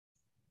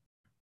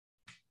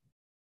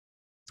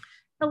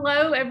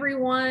Hello,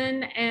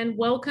 everyone, and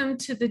welcome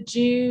to the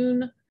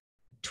June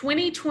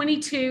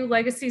 2022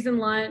 Legacies and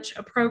Lunch,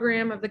 a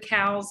program of the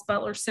Cowles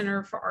Butler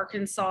Center for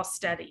Arkansas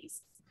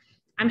Studies.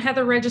 I'm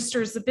Heather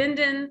Register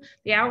Zabindin,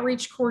 the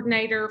Outreach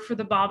Coordinator for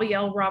the Bobby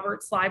L.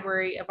 Roberts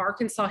Library of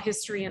Arkansas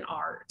History and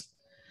Art.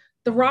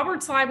 The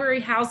Roberts Library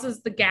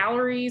houses the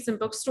galleries and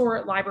bookstore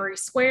at Library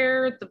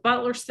Square, the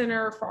Butler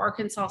Center for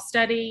Arkansas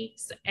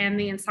Studies, and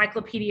the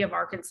Encyclopedia of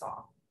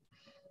Arkansas.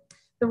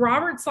 The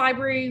Roberts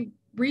Library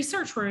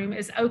Research Room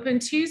is open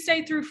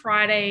Tuesday through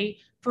Friday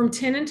from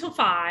 10 until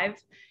 5,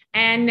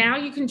 and now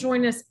you can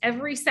join us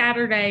every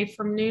Saturday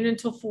from noon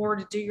until 4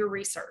 to do your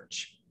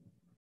research.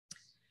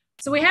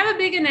 So we have a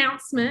big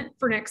announcement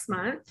for next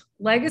month.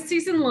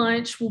 Legacies and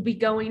Lunch will be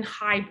going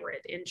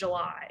hybrid in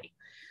July.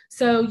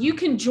 So you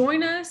can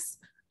join us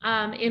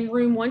in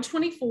room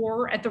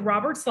 124 at the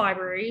Roberts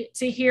Library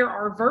to hear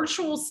our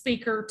virtual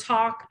speaker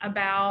talk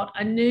about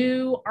a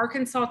new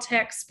Arkansas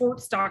Tech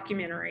sports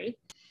documentary.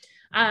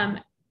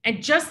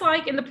 And just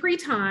like in the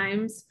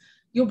pre-times,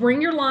 you'll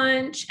bring your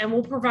lunch and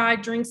we'll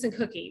provide drinks and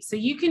cookies. So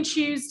you can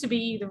choose to be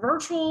either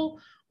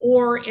virtual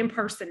or in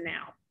person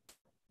now.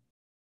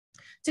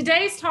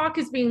 Today's talk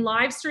is being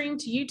live streamed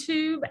to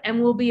YouTube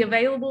and will be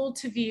available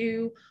to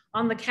view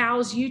on the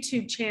Cowles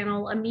YouTube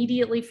channel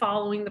immediately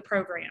following the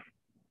program.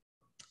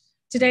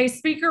 Today's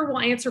speaker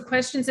will answer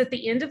questions at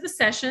the end of the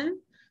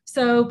session.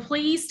 So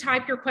please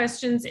type your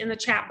questions in the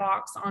chat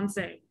box on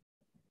Zoom.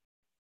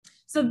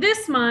 So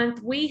this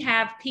month we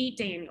have Pete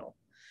Daniel,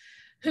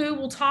 who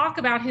will talk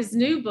about his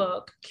new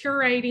book,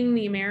 Curating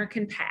the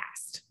American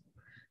Past.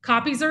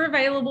 Copies are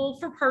available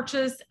for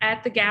purchase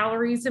at the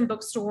galleries and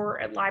bookstore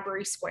at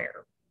Library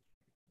Square.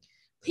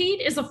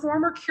 Pete is a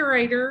former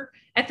curator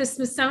at the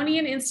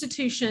Smithsonian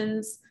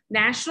Institution's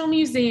National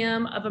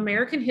Museum of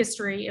American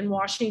History in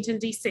Washington,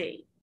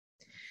 D.C.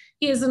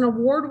 He is an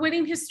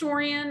award-winning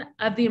historian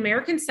of the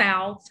American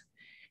South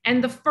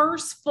and the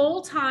first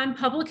full-time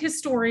public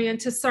historian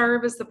to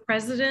serve as the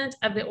president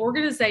of the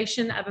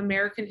Organization of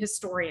American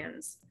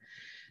Historians.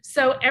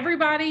 So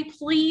everybody,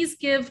 please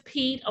give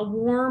Pete a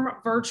warm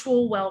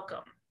virtual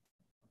welcome.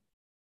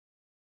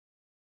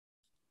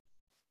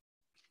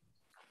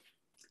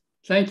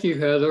 Thank you,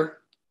 Heather.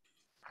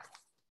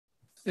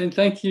 And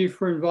thank you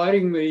for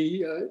inviting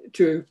me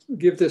to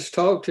give this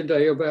talk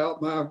today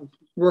about my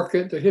work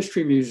at the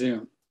History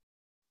Museum.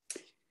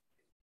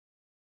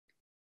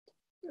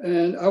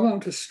 And I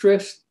want to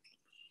stress,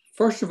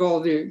 first of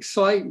all, the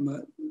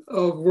excitement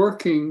of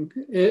working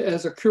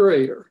as a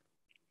curator,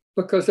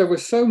 because there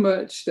was so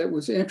much that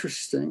was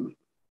interesting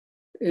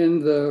in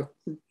the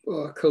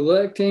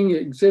collecting,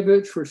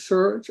 exhibits,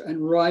 research,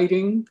 and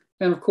writing,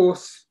 and of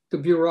course, the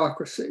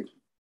bureaucracy.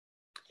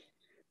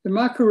 And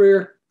my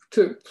career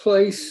took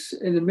place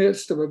in the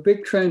midst of a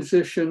big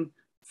transition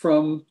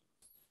from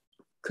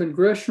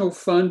congressional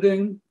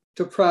funding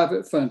to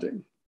private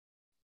funding.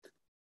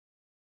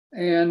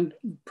 And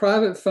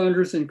private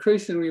funders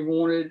increasingly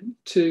wanted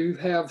to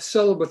have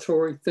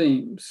celebratory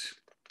themes.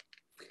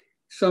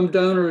 Some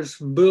donors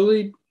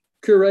bullied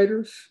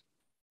curators.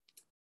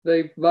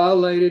 They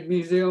violated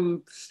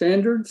museum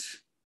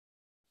standards.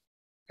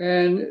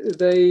 And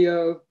they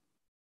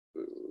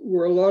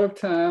were a lot of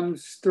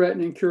times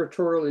threatening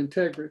curatorial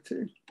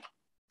integrity.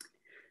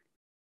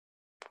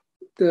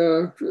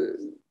 The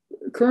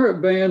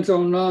current bans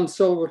on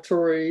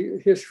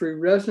non-celebratory history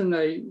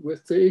resonate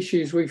with the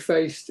issues we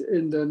faced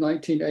in the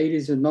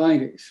 1980s and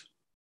 90s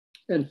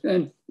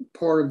and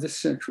part of this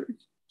century.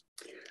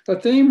 A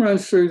theme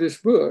runs through this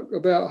book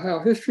about how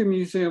History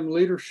Museum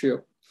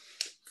leadership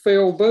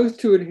failed both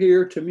to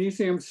adhere to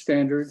museum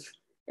standards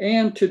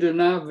and to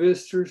deny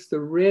visitors the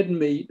red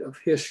meat of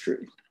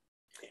history.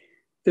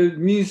 The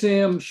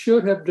museum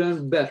should have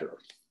done better.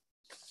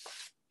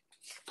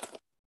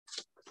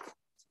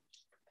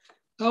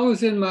 I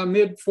was in my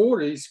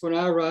mid-40s when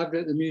I arrived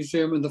at the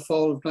museum in the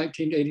fall of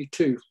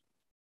 1982.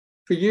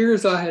 For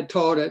years, I had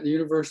taught at the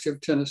University of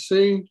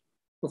Tennessee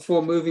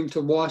before moving to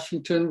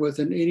Washington with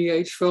an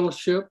NEH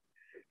fellowship,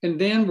 and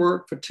then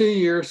worked for 2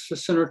 years for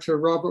Senator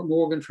Robert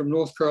Morgan from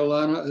North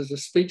Carolina as a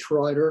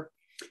speechwriter.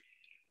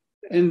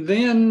 And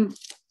then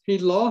he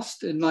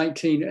lost in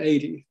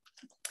 1980,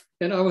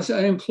 and I was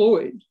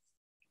unemployed.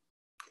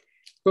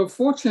 But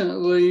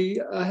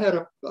fortunately, I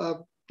had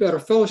got a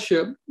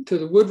fellowship to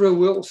the Woodrow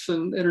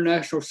Wilson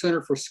International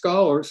Center for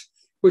Scholars,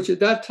 which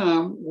at that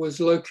time was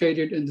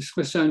located in the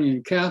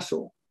Smithsonian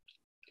Castle.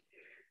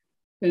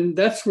 And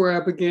that's where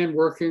I began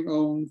working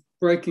on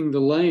Breaking the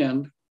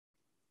Land.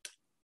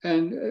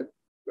 And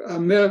I'd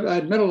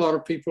met a lot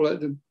of people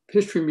at the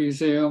History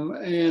Museum,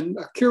 and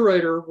a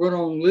curator went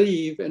on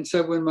leave. And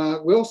so when my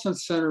Wilson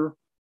Center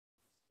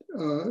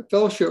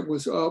fellowship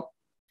was up,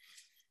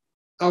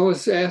 I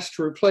was asked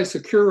to replace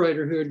a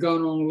curator who had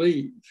gone on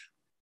leave.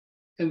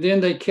 And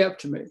then they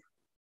kept me.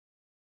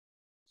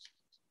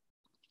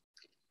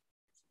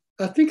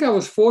 I think I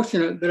was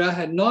fortunate that I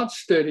had not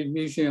studied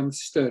museum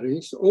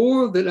studies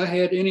or that I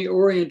had any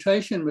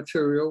orientation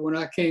material when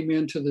I came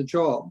into the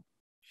job,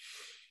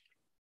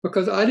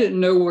 because I didn't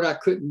know what I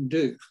couldn't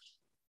do.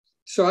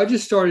 So I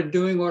just started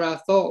doing what I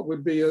thought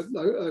would be a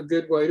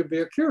good way to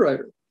be a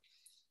curator.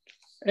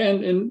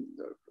 And in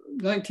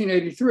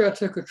 1983, I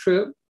took a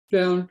trip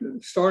down,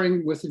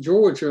 starting with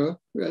Georgia,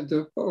 at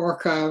the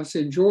archives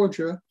in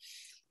Georgia,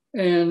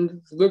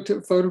 and looked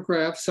at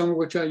photographs, some of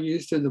which I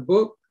used in the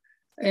book,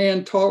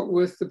 and talked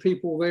with the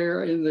people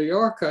there in the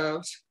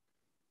archives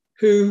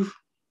who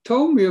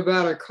told me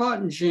about a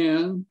cotton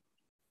gin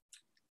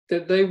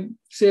that they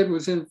said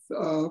was in,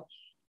 I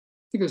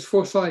think it was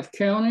Forsyth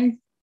County.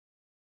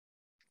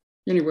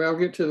 Anyway, I'll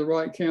get to the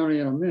right county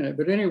in a minute.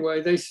 But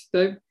anyway,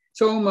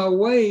 so on my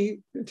way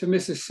to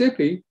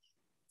Mississippi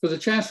for the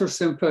Chancellor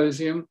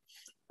Symposium,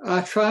 I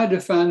tried to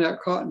find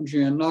that cotton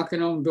gin,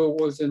 knocking on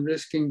doors and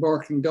risking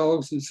barking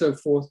dogs and so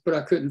forth, but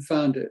I couldn't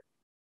find it.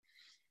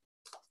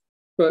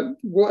 But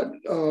what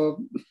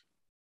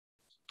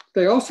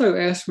they also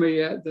asked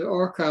me at the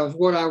archives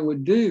what I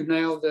would do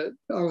now that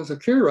I was a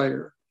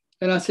curator.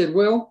 And I said,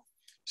 well,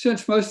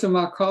 since most of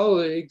my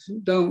colleagues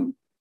don't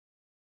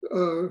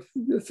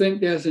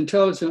think there's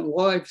intelligent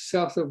life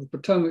south of the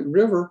Potomac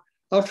River,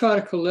 I'll try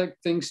to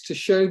collect things to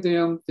show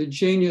them the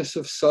genius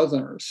of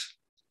Southerners.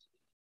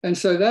 And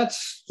so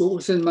that's what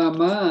was in my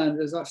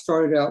mind as I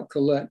started out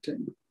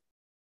collecting.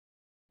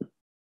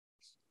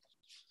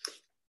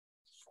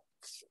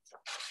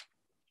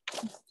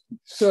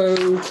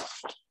 So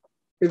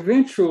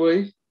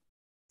eventually,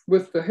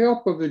 with the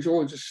help of the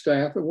Georgia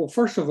staff, well,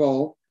 first of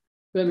all,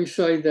 let me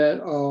say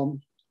that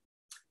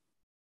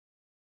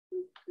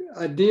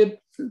I did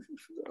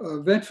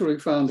eventually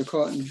find the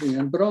cotton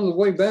gin, but on the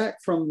way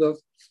back from the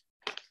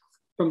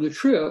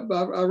trip,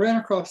 I ran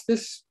across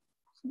this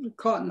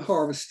cotton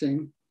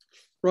harvesting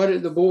right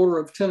at the border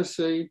of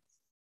Tennessee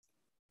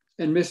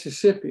and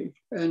Mississippi,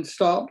 and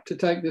stopped to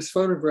take this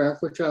photograph,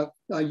 which I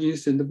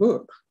used in the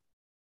book.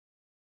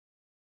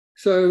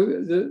 So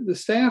the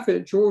staff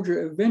at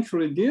Georgia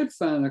eventually did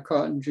find the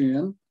cotton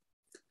gin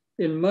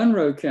in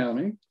Monroe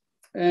County,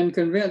 and I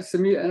convinced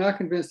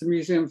the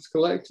museum's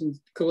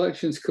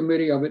collections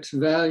committee of its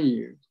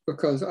value,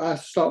 because I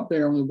stopped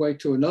there on the way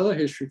to another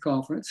history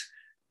conference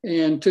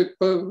and took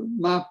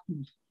my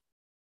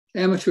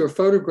amateur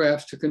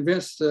photographs to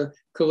convince the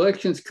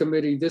collections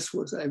committee this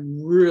was a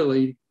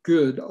really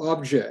good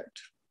object.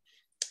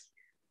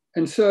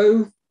 And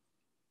so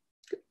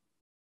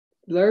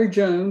Larry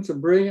Jones, a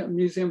brilliant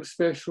museum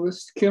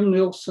specialist, Kim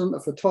Nielsen, a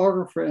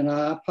photographer, and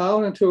I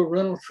piled into a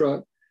rental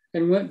truck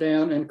and went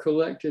down and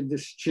collected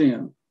this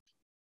gin.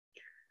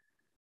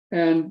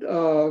 And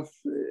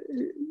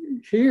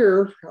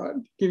here,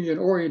 I'll give you an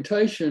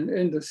orientation.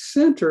 In the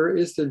center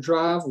is the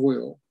drive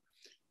wheel.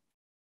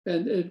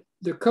 And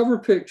the cover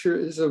picture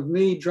is of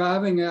me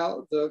driving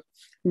out the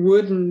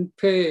wooden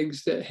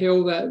pegs that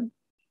held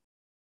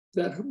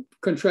that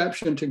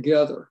contraption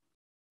together.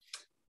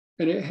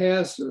 And it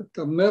has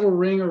a metal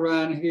ring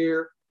around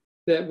here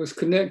that was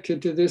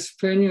connected to this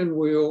pinion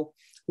wheel,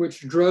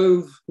 which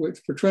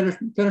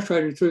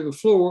penetrated through the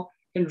floor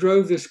and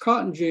drove this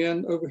cotton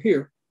gin over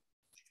here.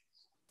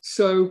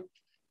 So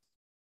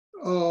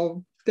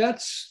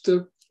that's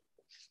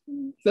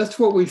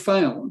what we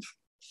found.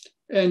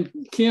 And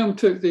Kim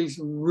took these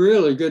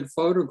really good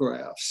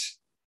photographs.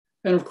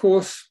 And of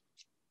course,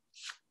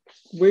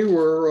 we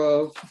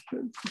were,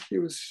 it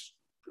was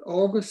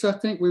August, I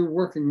think, we were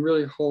working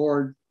really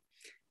hard.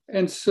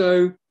 And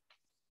so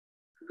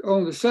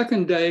on the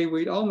second day,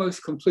 we'd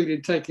almost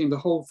completed taking the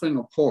whole thing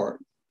apart.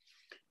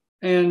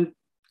 And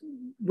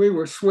we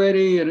were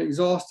sweaty and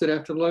exhausted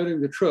after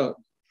loading the truck.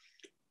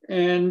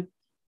 And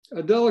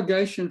a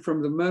delegation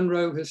from the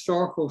Monroe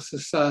Historical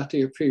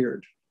Society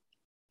appeared.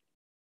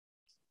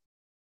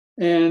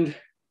 And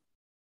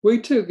we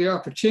took the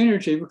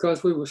opportunity,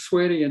 because we were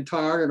sweaty and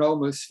tired and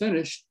almost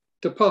finished,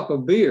 to pop a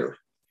beer.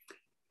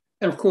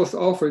 And of course,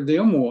 offered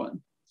them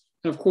one.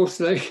 And of course,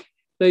 they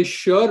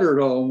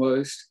shuddered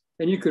almost,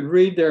 and you could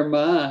read their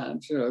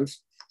minds. You know,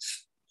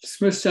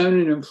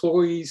 Smithsonian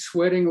employees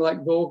sweating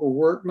like vulgar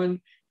workmen,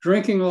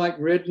 drinking like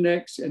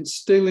rednecks, and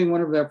stealing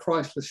one of their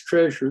priceless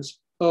treasures,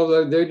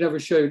 although they never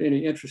showed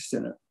any interest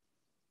in it.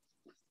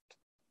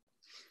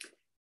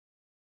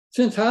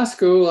 Since high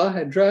school, I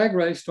had drag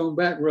raced on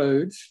back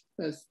roads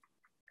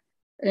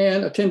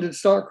and attended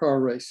stock car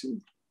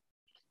racing.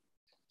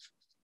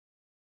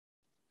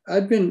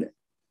 I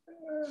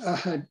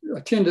had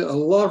attended a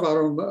lot of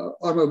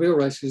automobile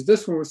races.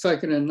 This one was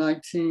taken in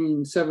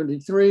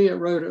 1973 at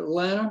Road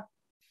Atlanta.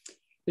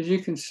 As you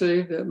can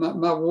see, that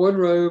my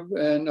wardrobe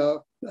and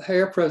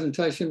hair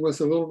presentation was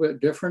a little bit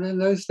different in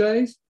those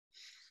days.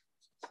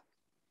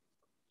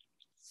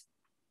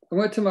 I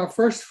went to my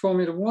first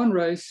Formula One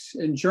race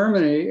in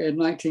Germany in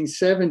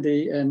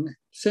 1970, and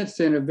since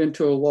then I've been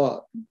to a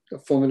lot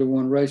of Formula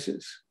One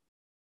races.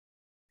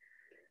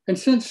 And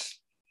since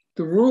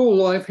the rural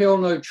life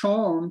held no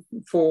charm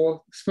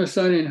for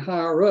Smithsonian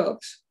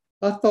higher-ups,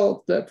 I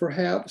thought that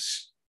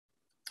perhaps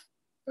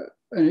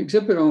an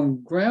exhibit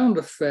on ground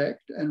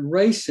effect and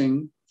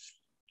racing,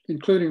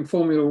 including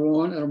Formula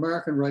One and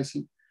American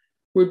racing,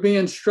 would be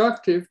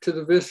instructive to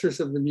the visitors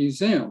of the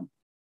museum.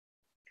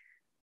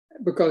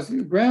 because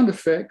ground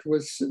effect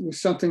was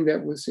something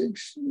that was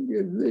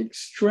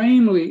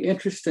extremely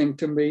interesting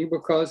to me,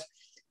 because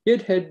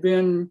it had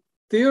been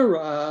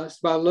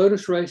theorized by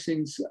Lotus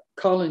Racing's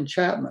Colin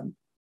Chapman.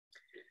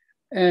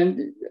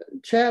 And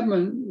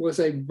Chapman was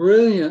a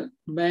brilliant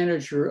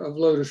manager of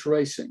Lotus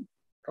Racing.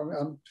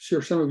 I'm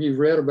sure some of you have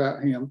read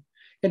about him.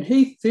 And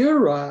he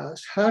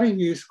theorized how to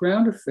use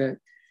ground effect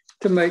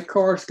to make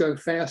cars go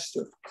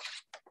faster.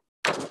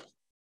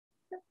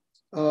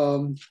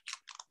 So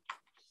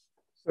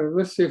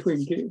let's see if we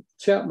can get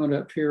Chapman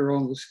up here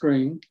on the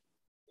screen.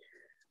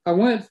 I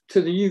went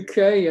to the UK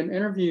and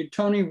interviewed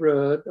Tony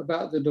Rudd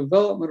about the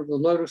development of the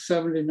Lotus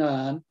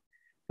 79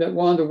 that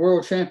won the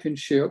World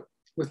Championship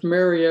with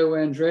Mario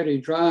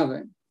Andretti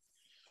driving.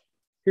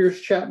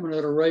 Here's Chapman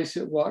at a race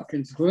at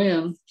Watkins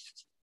Glen,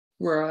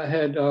 where I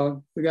had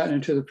gotten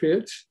into the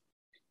pits.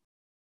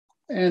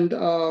 And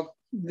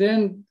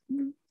then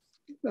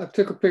I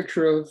took a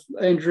picture of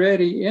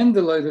Andretti in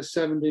the Lotus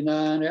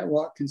 79 at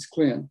Watkins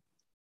Glen.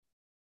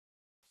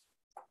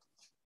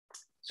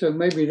 So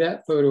maybe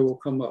that photo will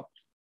come up.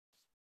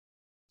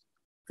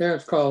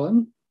 There's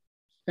Colin,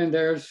 and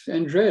there's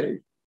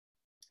Andretti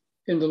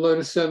in the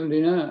Lotus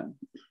 79.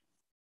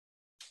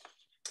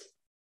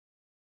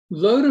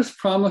 Lotus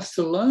promised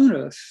to loan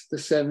us the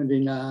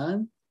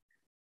 79,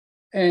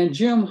 and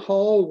Jim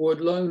Hall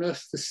would loan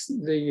us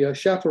the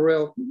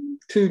Chaparral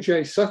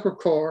 2J sucker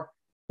car,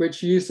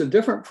 which used a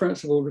different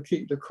principle to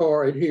keep the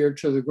car adhered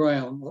to the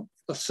ground,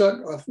 a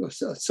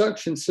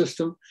suction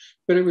system,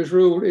 but it was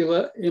ruled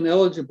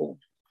ineligible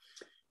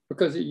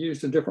because it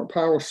used a different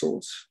power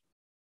source.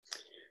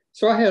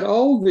 So I had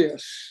all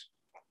this,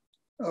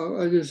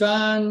 a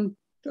design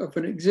of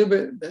an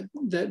exhibit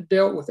that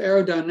dealt with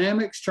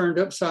aerodynamics turned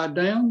upside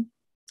down,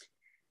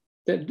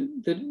 that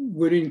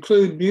would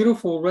include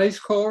beautiful race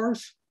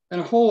cars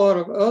and a whole lot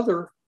of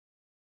other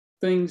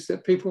things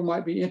that people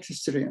might be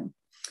interested in.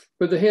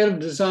 But the head of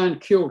design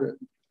killed it,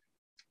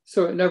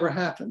 so it never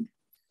happened.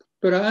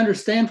 But I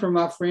understand from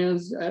my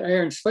friends at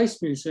Air and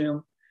Space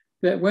Museum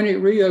that when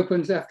it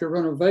reopens after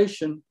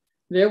renovation,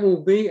 there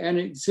will be an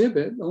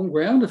exhibit on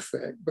ground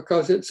effect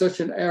because it's such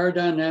an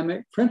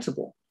aerodynamic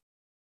principle.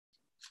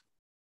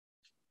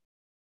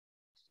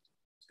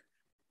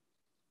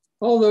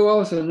 Although I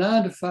was a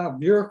 9-to-5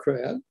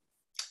 bureaucrat,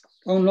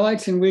 on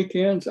nights and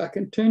weekends, I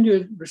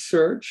continued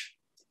research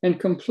and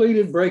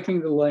completed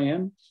Breaking the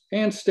Land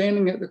and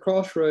Standing at the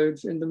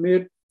Crossroads in the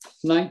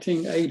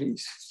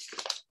mid-1980s.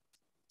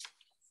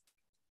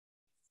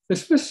 The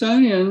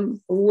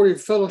Smithsonian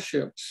awarded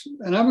fellowships,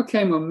 and I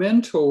became a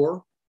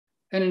mentor,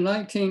 and in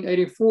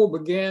 1984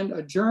 began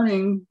a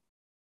journey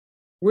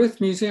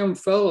with museum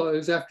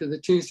fellows after the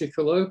Tuesday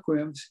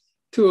colloquiums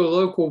to a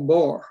local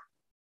bar,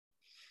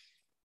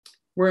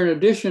 where in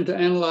addition to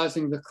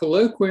analyzing the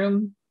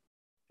colloquium,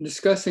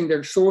 discussing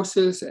their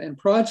sources and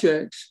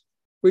projects,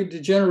 we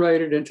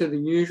degenerated into the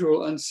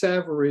usual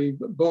unsavory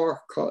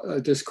bar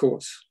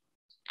discourse.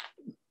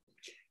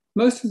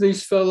 Most of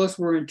these fellows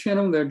were intent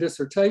on their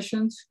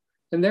dissertations,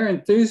 and their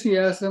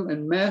enthusiasm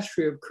and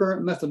mastery of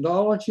current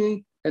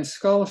methodology and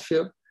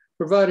scholarship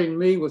providing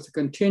me with a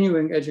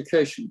continuing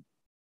education.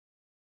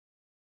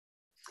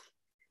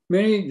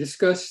 Many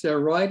discussed their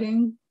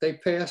writing. They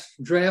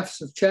passed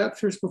drafts of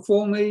chapters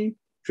before me,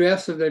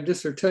 drafts of their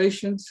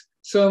dissertations.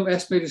 Some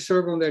asked me to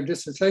serve on their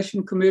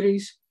dissertation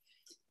committees.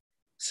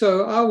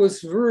 So I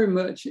was very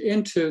much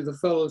into the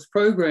fellows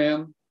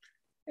program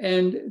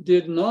and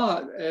did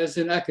not, as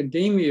in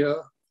academia,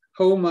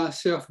 hold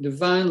myself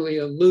divinely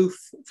aloof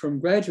from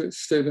graduate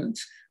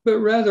students, but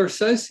rather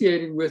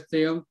associated with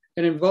them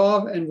and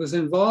was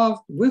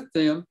involved with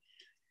them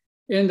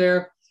in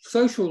their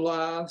social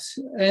lives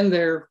and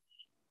their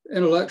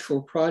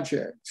intellectual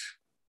projects.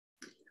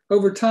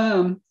 Over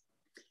time,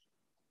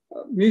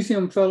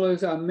 museum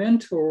fellows I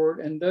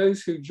mentored and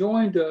those who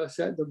joined us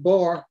at the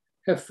bar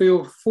have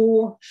filled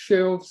 4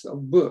 shelves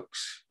of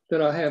books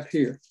that I have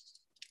here.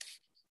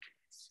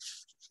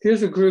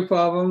 Here's a group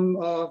of them,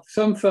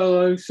 some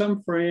fellows,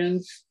 some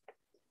friends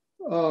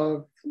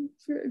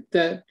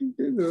that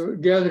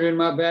gathered in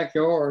my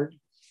backyard.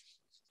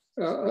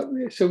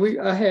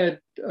 I had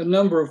a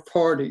number of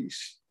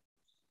parties.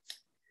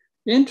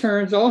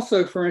 Interns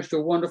also furnished a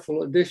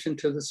wonderful addition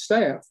to the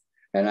staff,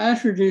 and I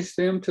introduced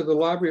them to the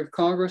Library of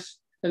Congress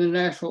and the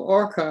National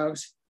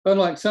Archives,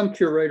 unlike some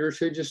curators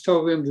who just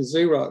told them to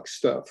Xerox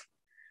stuff.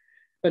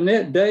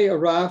 Annette Day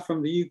arrived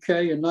from the UK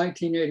in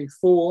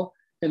 1984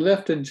 and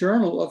left a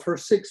journal of her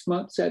 6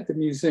 months at the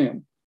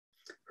museum.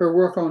 Her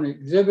work on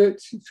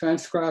exhibits,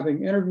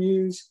 transcribing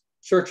interviews,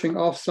 searching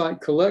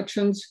off-site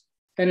collections,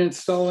 and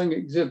installing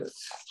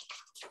exhibits.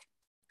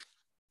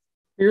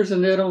 Here's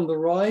Annette on the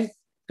right.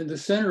 In the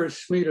center is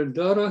Smita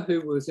Dutta,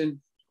 who was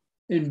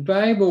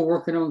invaluable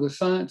working on the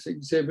science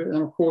exhibit,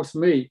 and of course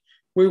me.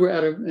 We were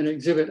at an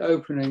exhibit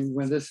opening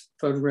when this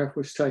photograph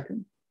was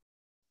taken.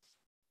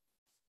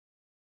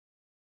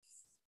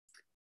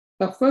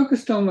 I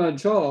focused on my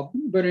job,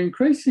 but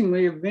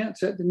increasingly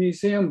events at the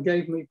museum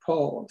gave me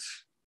pause.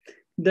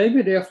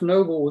 David F.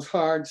 Noble was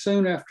hired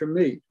soon after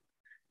me,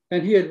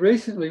 and he had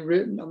recently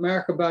written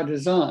America by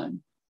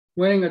Design,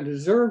 winning a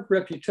deserved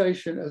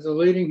reputation as a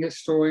leading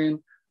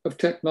historian of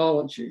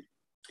technology.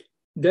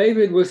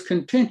 David was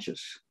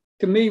contentious,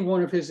 to me,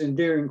 one of his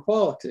endearing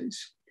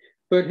qualities,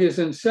 but his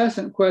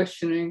incessant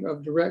questioning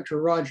of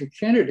director Roger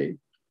Kennedy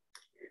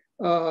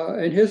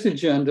and his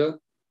agenda,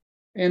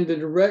 and the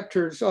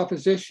director's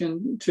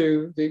opposition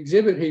to the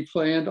exhibit he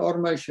planned,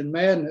 Automation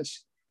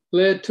Madness,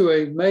 led to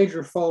a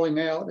major falling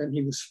out, and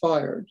he was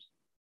fired.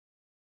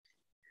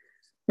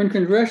 When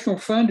congressional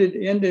funding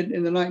ended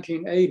in the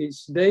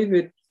 1980s,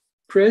 David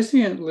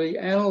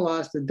presciently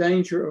analyzed the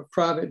danger of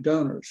private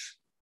donors.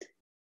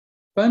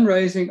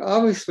 Fundraising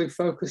obviously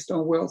focused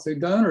on wealthy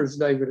donors,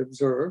 David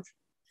observed,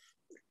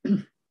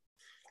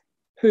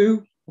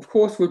 who, of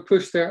course, would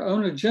push their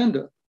own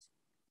agenda.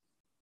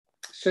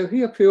 So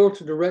he appealed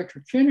to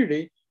Director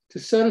Kennedy to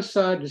set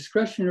aside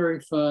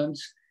discretionary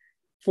funds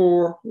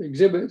for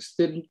exhibits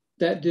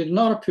that did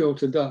not appeal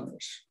to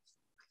donors.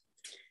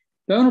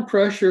 Donor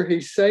pressure, he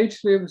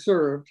sagely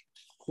observed,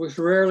 was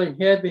rarely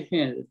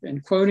heavy-handed,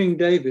 and quoting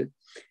David,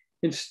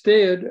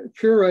 instead,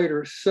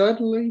 curators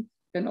subtly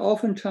and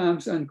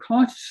oftentimes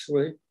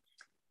unconsciously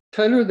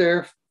tailor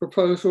their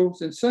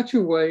proposals in such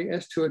a way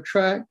as to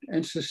attract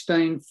and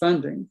sustain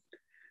funding,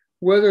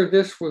 whether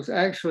this was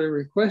actually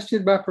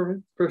requested by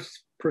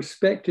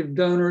prospective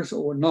donors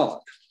or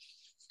not.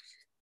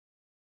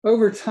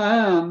 Over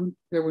time,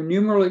 there were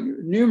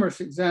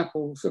numerous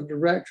examples of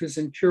directors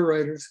and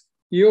curators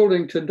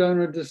yielding to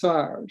donor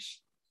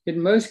desires.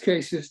 In most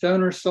cases,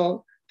 donors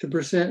sought to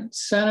present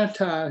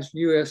sanitized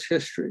US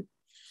history,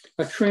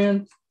 a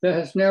trend that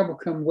has now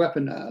become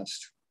weaponized.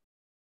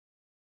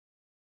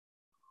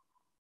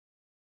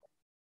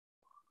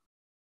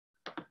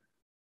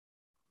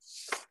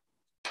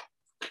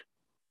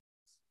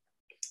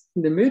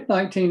 In the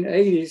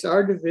mid-1980s,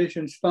 our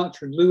division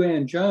sponsored Lou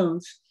Anne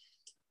Jones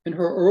in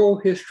her oral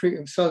history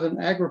of Southern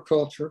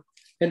agriculture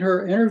and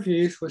her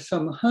interviews with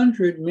some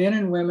 100 men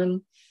and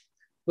women,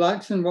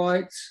 Blacks and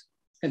whites,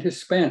 and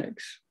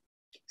Hispanics.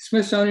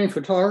 Smithsonian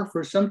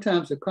photographers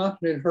sometimes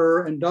accompanied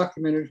her and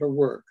documented her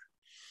work.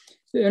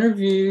 The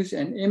interviews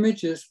and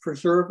images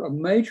preserve a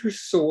major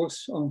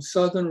source on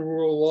Southern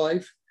rural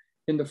life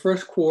in the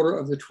first quarter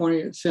of the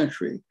 20th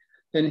century.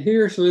 And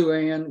here's Lou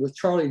Anne with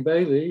Charlie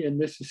Bailey in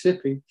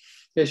Mississippi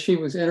as she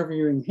was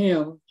interviewing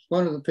him,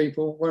 one of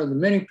the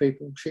many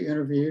people she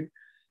interviewed.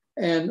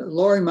 And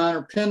Laurie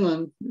Minor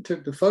Penland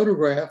took the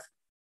photograph,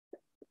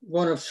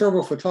 one of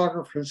several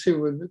photographers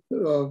who would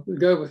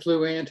go with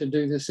Lou Anne to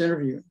do this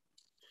interview.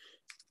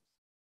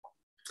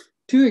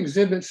 Two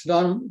exhibits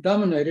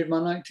dominated my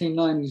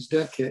 1990s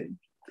decade: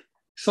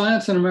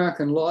 Science and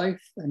American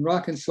Life and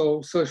Rock and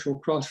Soul Social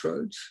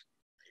Crossroads.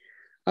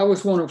 I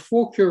was one of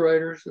 4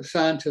 curators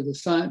assigned to the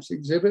science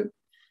exhibit,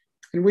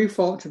 and we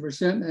fought to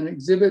present an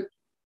exhibit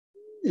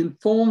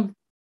informed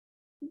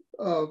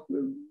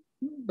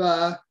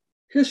by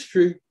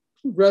history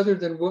rather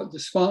than what the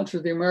sponsor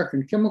of the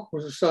American Chemical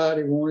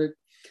Society wanted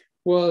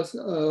was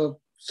a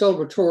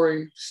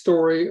celebratory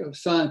story of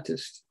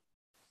scientists.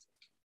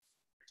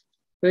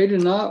 They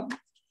did not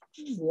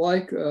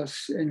like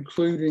us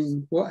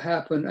including what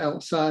happened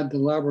outside the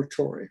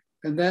laboratory,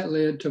 and that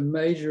led to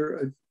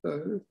major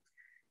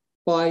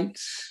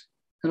fights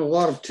and a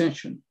lot of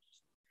tension.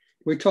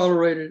 We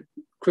tolerated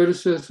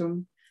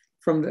criticism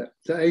from the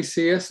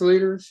ACS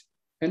leaders,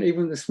 and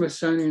even the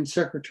Smithsonian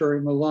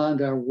secretary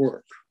maligned our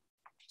work.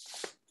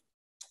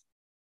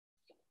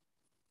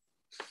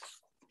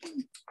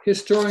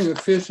 Historian of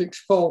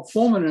physics Paul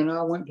Foreman and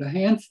I went to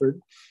Hanford,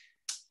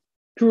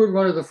 toured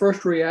one of the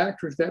first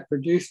reactors that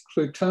produced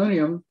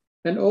plutonium,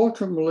 and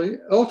ultimately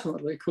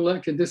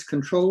collected this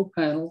control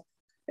panel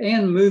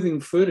and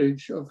moving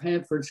footage of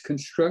Hanford's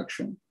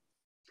construction.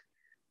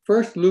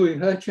 First, Louis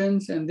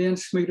Hutchins and then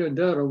Smita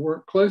Dutta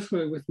worked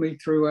closely with me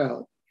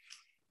throughout.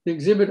 The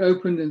exhibit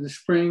opened in the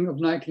spring of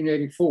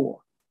 1984.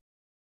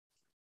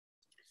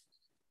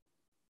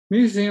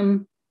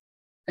 Museum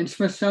and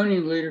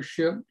Smithsonian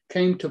leadership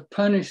came to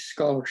punish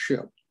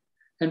scholarship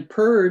and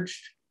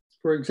purged,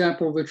 for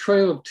example, the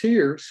Trail of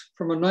Tears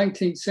from a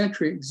 19th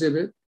century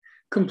exhibit,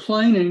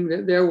 complaining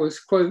that there was,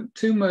 quote,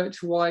 too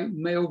much white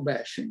male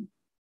bashing.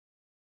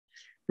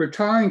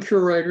 Retiring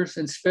curators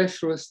and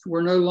specialists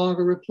were no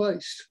longer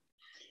replaced.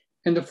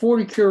 And the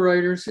 40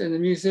 curators in the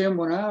museum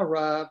when I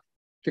arrived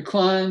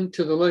declined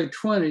to the late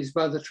 20s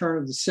by the turn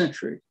of the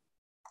century.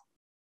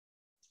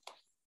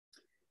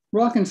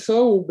 Rock and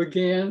Soul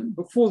began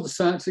before the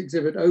science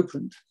exhibit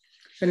opened.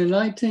 And in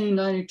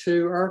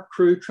 1992, our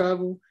crew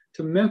traveled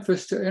to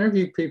Memphis to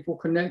interview people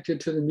connected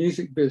to the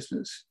music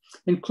business,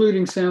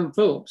 including Sam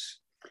Phillips,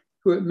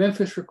 who at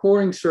Memphis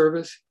Recording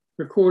Service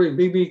recorded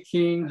B.B.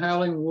 King,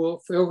 Howlin'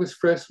 Wolf, Elvis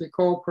Presley,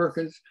 Carl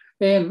Perkins,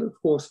 and of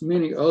course,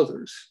 many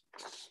others.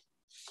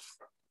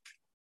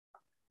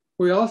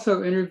 We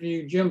also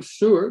interviewed Jim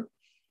Stewart,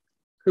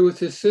 who with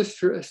his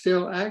sister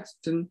Estelle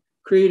Axton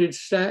created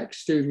Stack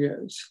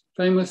Studios,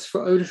 famous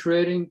for Otis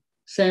Redding,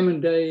 Sam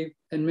and Dave,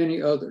 and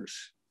many others.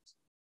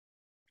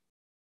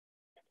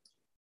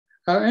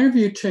 Our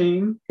interview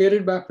team,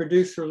 headed by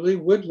producer Lee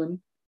Woodland,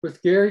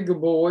 with Gary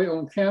Gaboy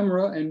on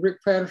camera and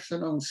Rick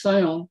Patterson on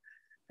sound,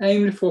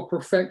 aimed for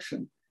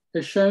perfection,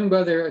 as shown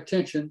by their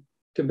attention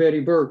to Betty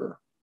Berger.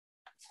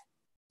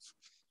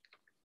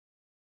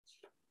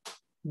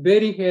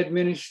 Betty had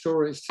many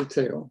stories to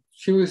tell.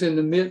 She was in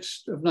the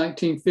midst of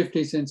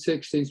 1950s and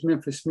 60s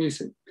Memphis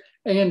music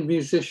and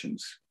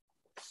musicians.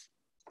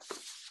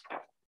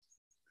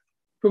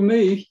 For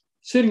me,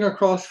 sitting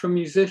across from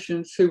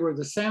musicians who were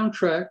the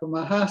soundtrack of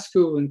my high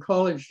school and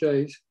college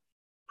days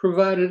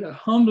provided a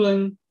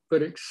humbling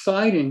but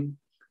exciting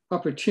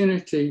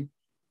opportunity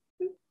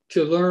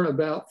to learn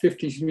about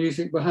 50s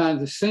music behind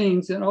the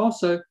scenes, and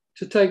also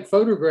to take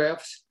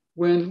photographs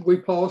when we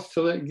paused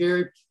to let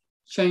Gary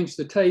change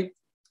the tape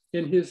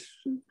in his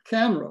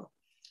camera.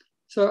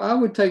 So I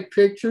would take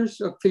pictures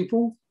of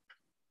people,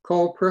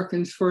 Carl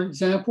Perkins, for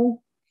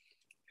example,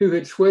 who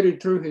had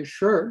sweated through his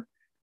shirt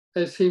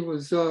as he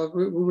was,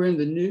 we were in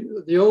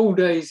the old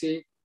days,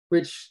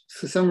 which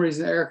for some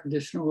reason the air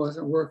conditioner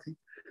wasn't working.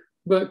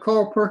 But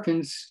Carl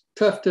Perkins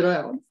toughed it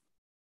out.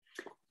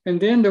 And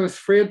then there was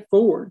Fred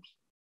Ford,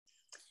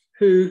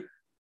 who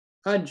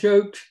I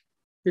joked,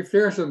 if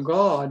there's a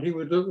God, he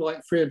would look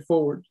like Fred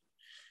Ford,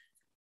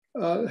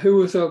 who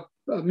was a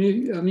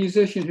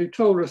musician who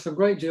told us a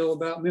great deal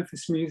about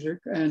Memphis music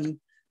and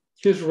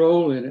his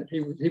role in it.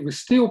 He was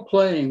still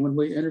playing when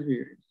we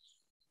interviewed him.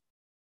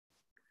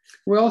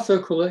 We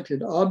also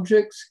collected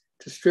objects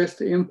to stress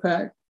the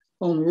impact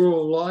on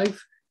rural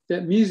life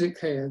that music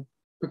had,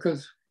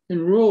 because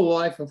in rural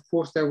life, of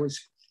course, there was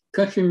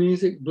country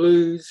music,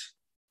 blues,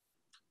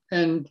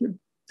 and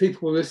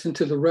people listened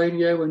to the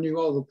radio and knew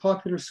all the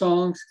popular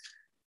songs.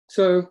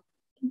 So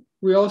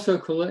we also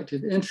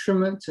collected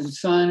instruments and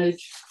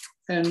signage,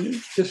 and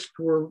just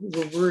were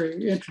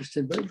very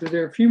interested. But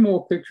there are a few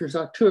more pictures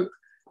I took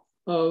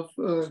of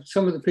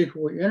some of the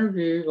people we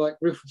interviewed, like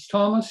Rufus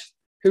Thomas,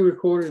 who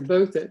recorded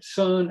both at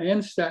Sun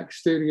and Stack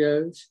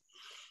Studios,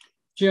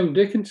 Jim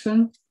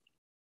Dickinson,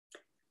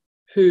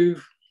 who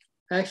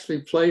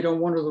actually played on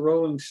one of the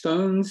Rolling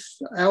Stones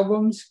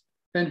albums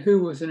and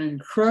who was an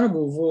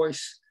incredible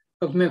voice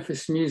of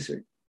Memphis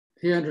music.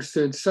 He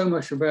understood so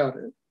much about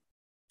it.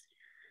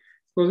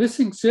 Well, this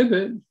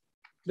exhibit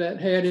that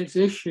had its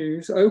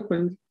issues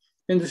opened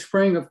in the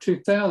spring of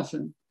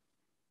 2000.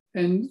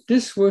 And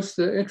this was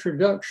the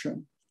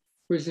introduction,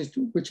 which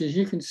as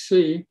you can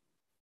see,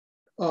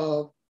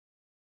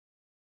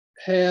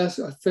 has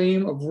a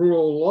theme of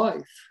rural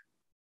life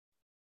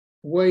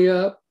way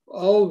up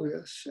all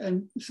this.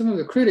 And some of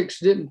the critics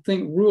didn't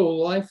think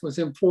rural life was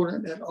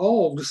important at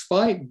all,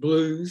 despite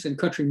blues and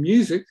country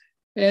music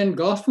and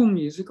gospel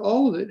music.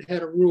 All of it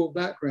had a rural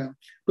background,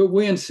 but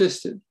we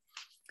insisted.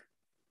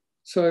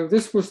 So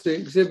this was the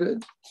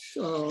exhibit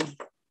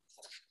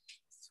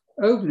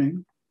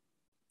opening.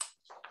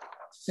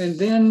 And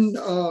then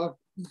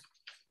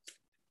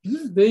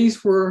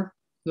these were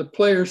the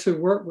players who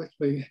worked with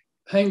me.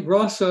 Hank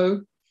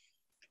Grosso,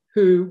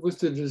 who was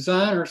the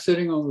designer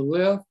sitting on the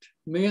left,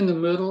 me in the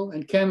middle,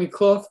 and Cammie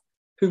Clough,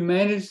 who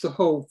managed the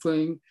whole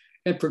thing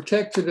and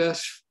protected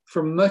us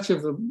from much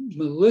of the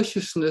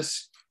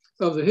maliciousness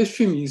of the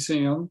History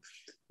Museum,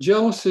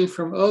 jealousy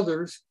from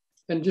others,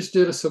 and just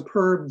did a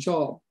superb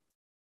job.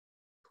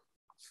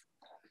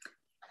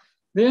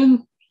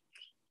 Then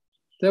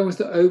there was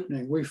the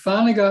opening. We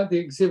finally got the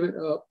exhibit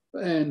up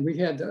and we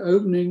had the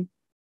opening.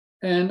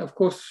 And of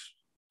course,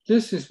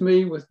 this is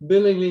me with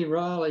Billy Lee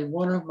Riley,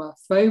 one of my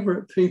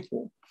favorite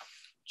people,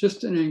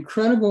 just an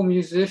incredible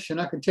musician.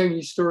 I could tell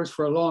you stories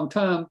for a long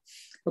time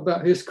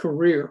about his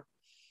career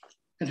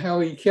and how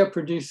he kept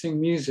producing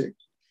music.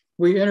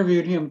 We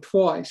interviewed him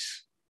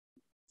twice.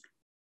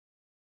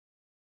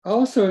 I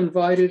also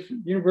invited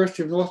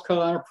University of North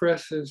Carolina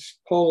Press's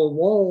Paula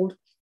Wald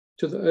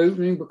to the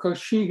opening because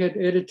she had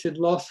edited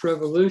Lost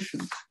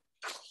Revolutions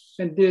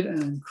and did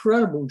an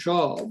incredible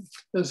job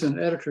as an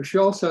editor. She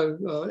also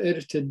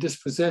edited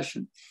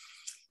Dispossession,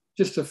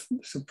 just a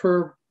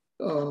superb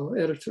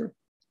editor.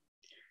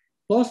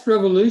 Lost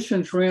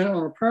Revolutions ran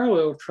on a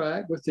parallel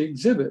track with the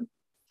exhibit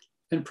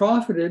and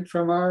profited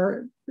from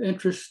our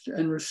interest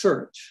and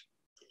research.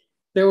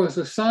 There was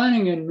a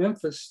signing in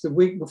Memphis the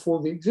week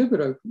before the exhibit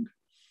opened,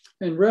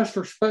 and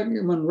wrestler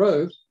Sputnik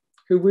Monroe,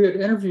 who we had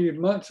interviewed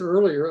months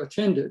earlier,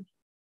 attended.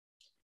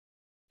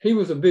 He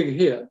was a big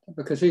hit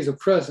because he's a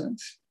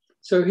presence.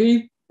 So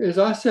as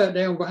I sat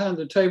down behind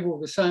the table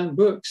to sign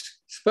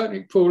books,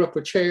 Sputnik pulled up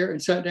a chair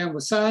and sat down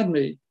beside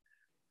me.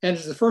 And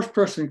as the first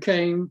person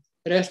came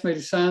and asked me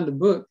to sign the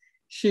book,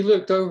 she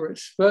looked over at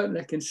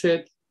Sputnik and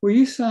said, "Will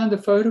you sign the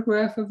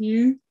photograph of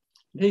you?"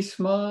 And he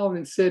smiled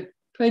and said,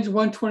 "Page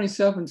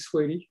 127,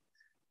 sweetie."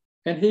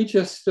 And he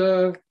just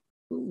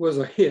was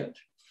a hit.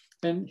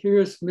 And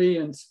here's me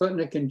and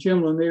Sputnik and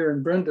Jim Lanier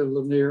and Brenda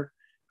Lanier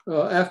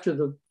after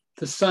the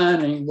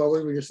signing while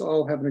we were just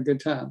all having a good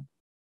time.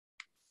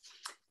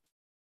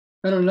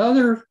 And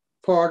another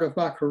part of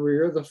my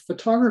career, the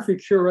photography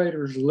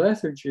curator's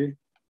lethargy,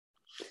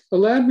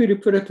 allowed me to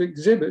put up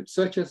exhibits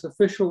such as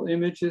Official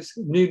Images,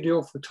 New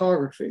Deal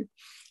Photography.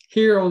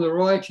 Here on the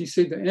right, you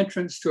see the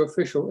entrance to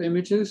Official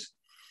Images.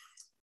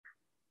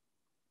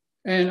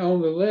 And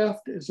on the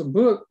left is a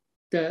book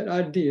that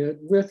I did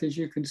with, as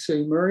you can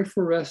see, Murray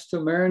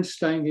Foresta, Marion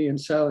Stange, and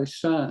Sally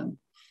Stein,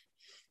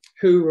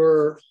 who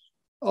were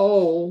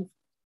all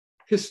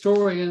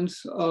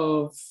historians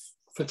of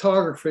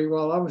photography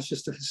while I was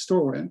just a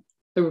historian.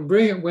 They were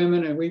brilliant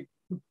women, and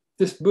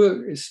this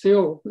book is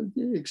still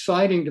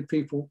exciting to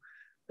people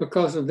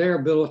because of their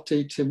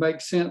ability to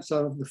make sense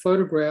out of the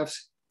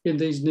photographs in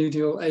these New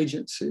Deal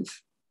agencies.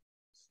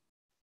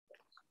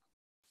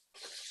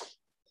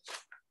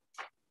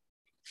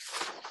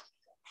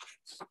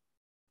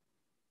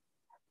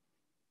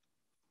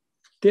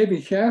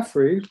 Debbie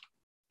Caffrey,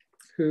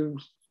 who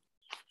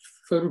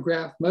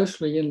photographed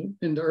mostly in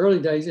the early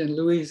days in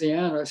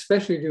Louisiana,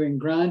 especially during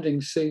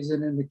grinding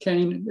season in the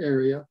cane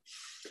area,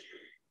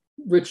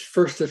 which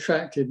first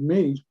attracted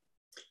me,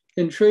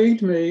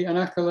 intrigued me, and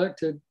I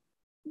collected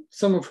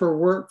some of her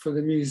work for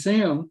the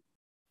museum,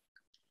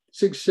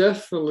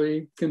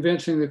 successfully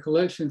convincing the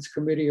collections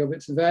committee of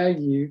its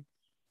value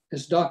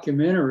as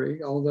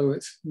documentary, although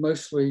it's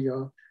mostly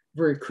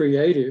very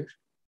creative.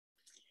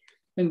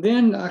 And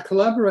then I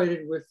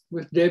collaborated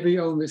with Debbie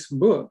on this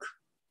book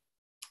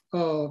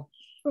of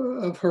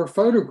her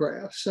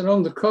photographs. And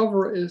on the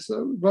cover is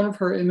one of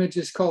her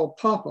images called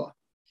Papa.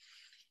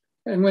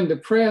 And when the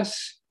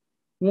press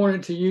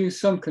wanted to use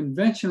some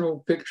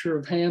conventional picture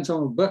of hands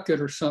on a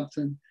bucket or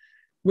something,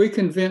 we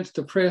convinced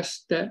the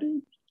press that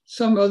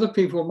some other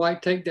people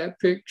might take that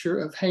picture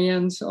of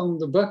hands on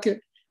the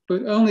bucket,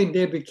 but only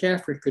Debbie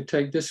Caffrey could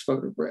take this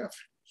photograph.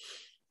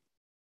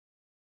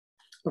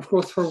 Of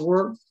course, her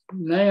work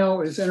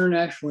now is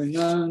internationally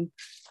known,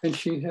 and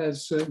she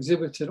has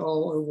exhibited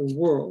all over the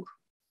world.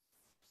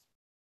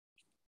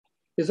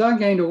 As I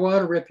gained a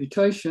wider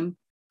reputation,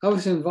 I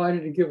was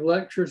invited to give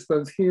lectures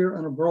both here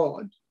and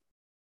abroad.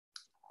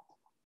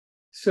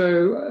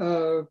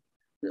 So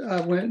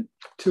I went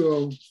to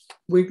a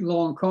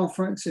week-long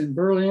conference in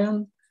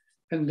Berlin,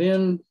 and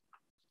then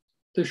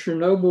the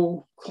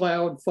Chernobyl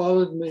cloud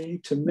followed me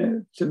to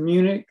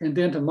Munich and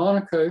then to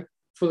Monaco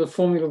for the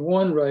Formula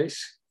One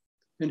race.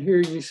 And here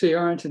you see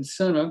Ayrton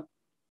Senna,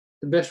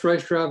 the best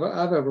race driver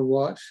I've ever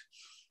watched,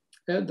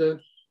 at the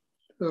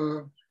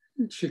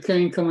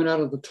chicane coming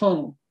out of the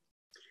tunnel.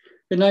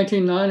 In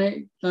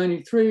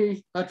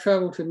 1993, I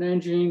traveled to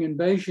Nanjing and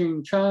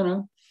Beijing,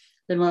 China,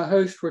 and my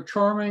hosts were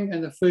charming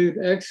and the food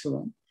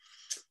excellent.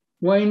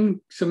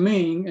 Wayne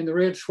Saming in the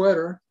red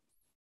sweater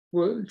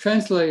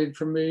translated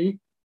for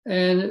me,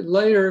 and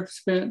later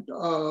spent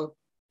 4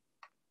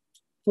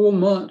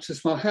 months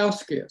as my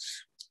house guest.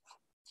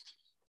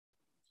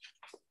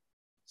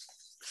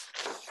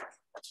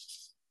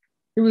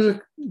 It was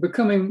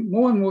becoming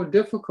more and more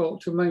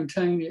difficult to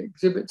maintain the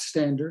exhibit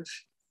standards.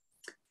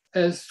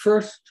 As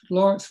first,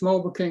 Lawrence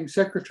Small became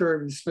secretary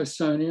of the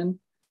Smithsonian,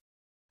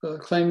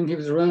 claiming he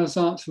was a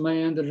Renaissance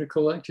man that had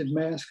collected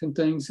masks and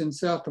things in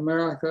South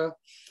America.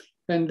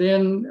 And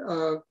then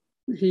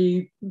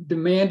he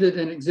demanded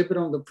an exhibit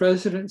on the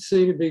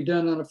presidency to be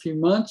done in a few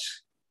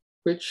months,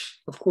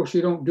 which of course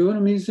you don't do in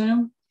a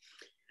museum.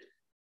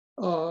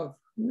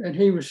 And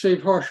he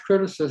received harsh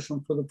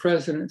criticism for the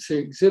presidency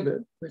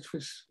exhibit, which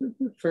was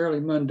fairly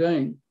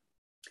mundane.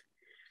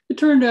 It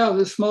turned out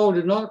that Small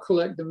did not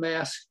collect the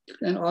masks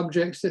and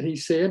objects that he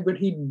said, but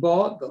he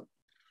bought them.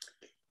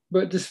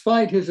 But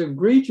despite his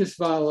egregious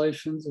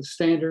violations of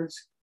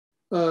standards,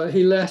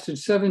 he lasted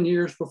 7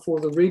 years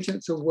before the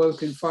regents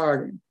awoke and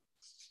fired him.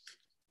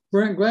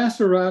 Brent Glass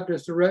arrived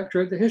as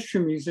director at the History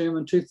Museum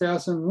in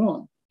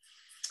 2001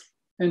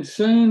 and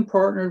soon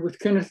partnered with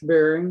Kenneth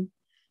Baring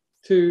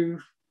to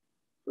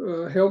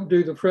help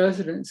do the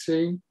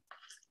presidency.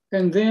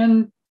 And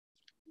then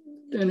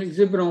an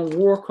exhibit on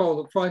war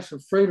called The Price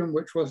of Freedom,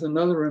 which was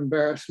another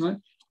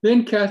embarrassment.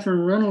 Then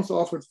Catherine Reynolds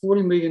offered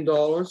 $40 million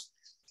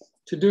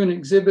to do an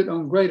exhibit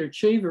on great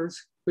achievers,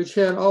 which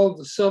had all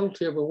the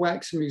subtlety of a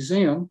wax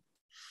museum.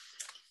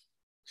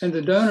 And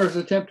the donors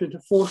attempted to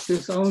force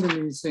this on the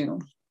museum.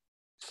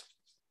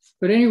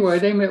 But anyway,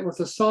 they met with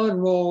a solid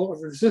wall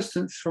of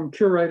resistance from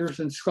curators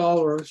and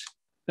scholars.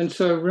 And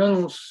so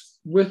Reynolds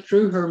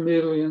withdrew her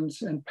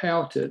millions and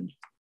pouted.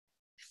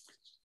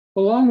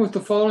 Along with the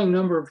falling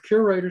number of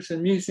curators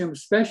and museum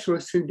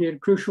specialists who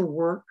did crucial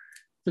work,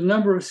 the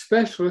number of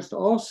specialists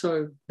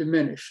also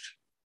diminished.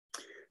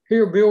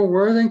 Here, Bill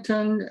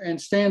Worthington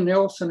and Stan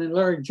Nelson and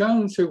Larry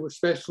Jones, who were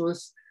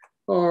specialists,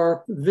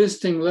 are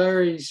visiting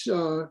Larry's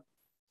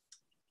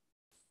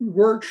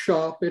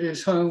workshop at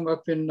his home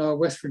up in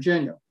West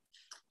Virginia.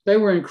 They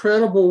were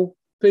incredible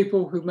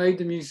people who made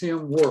the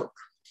museum work.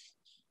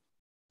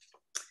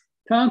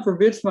 Time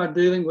forbids my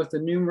dealing with the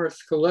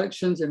numerous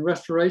collections and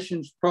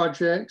restorations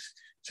projects,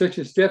 such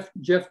as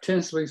Jeff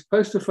Tinsley's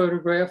poster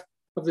photograph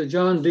of the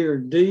John Deere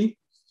D,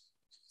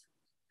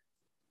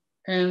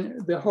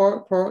 and the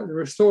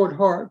restored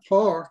Hart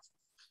Parr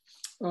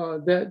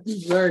that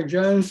Larry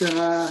Jones and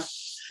I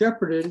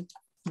shepherded,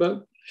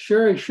 but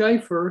Sherry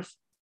Schaefer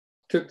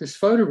took this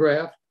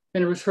photograph,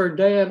 and it was her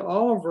dad,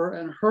 Oliver,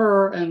 and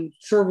her and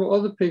several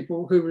other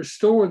people who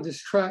restored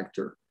this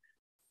tractor.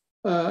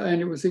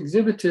 And it was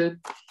exhibited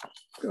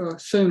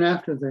soon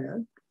after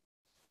that.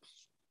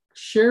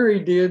 Sherry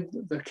did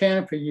the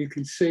canopy you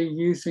can see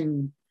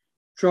using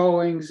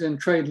drawings and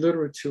trade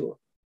literature.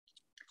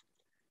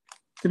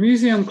 The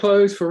museum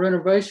closed for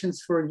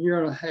renovations for a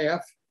year and a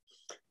half,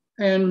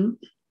 and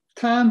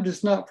time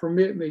does not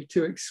permit me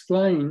to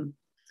explain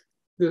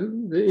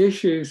the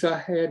issues I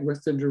had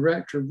with the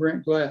director,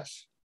 Brent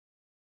Glass.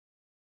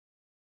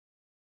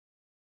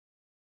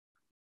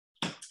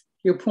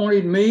 He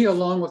appointed me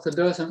along with a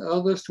dozen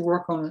others to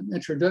work on an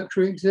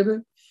introductory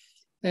exhibit,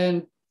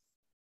 and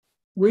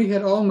we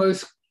had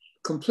almost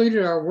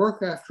completed our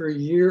work after a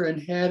year and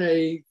had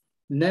a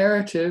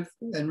narrative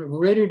and were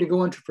ready to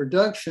go into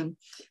production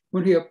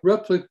when he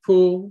abruptly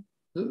pulled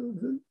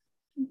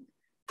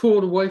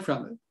away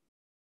from it,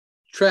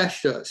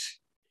 trashed us.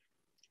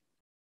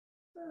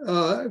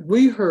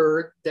 We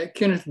heard that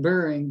Kenneth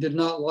Baring did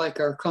not like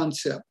our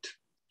concept.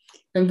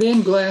 And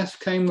then Glass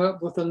came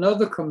up with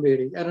another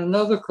committee and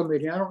another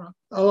committee. I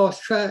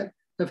lost track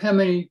of how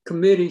many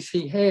committees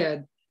he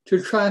had to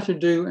try to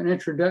do an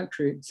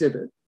introductory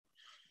exhibit,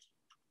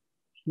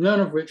 none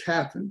of which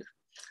happened.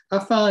 I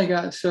finally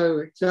got so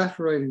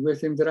exasperated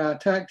with him that I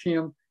attacked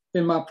him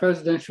in my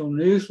presidential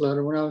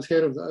newsletter when I was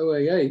head of the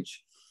OAH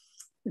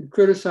and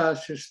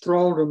criticized his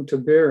thraldom to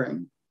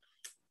Baring.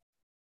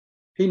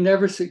 He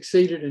never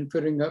succeeded in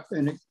putting up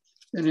an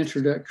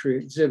introductory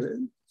exhibit.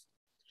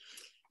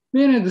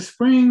 Then in the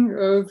spring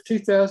of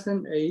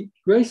 2008,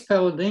 Grace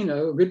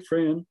Palladino, a good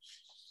friend,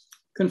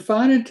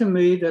 confided to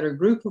me that a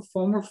group of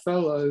former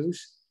fellows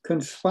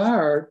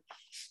conspired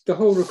to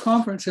hold a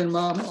conference in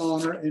my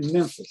honor in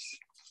Memphis.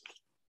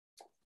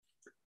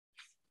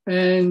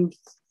 And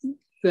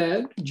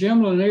that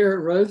Jim Lanier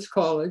at Rhodes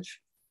College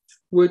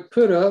would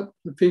put up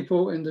the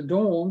people in the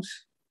dorms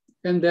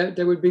and that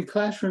there would be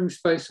classroom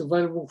space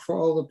available for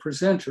all the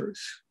presenters.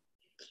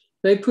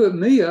 They put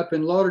me up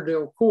in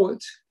Lauderdale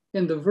Courts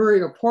in the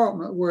very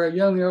apartment where a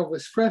young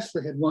Elvis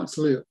Presley had once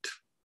lived.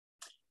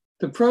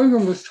 The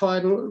program was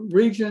titled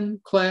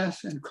Region,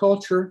 Class, and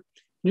Culture,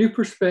 New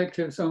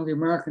Perspectives on the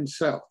American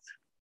South.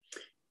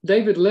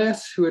 David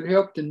Less, who had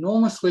helped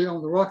enormously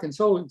on the Rock and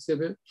Soul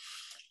exhibit,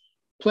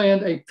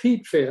 planned a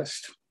Pete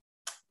Fest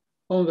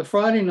on the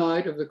Friday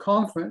night of the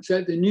conference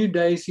at the New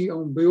Daisy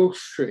on Beale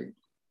Street.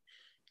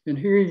 And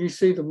here you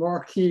see the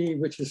marquee,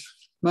 which is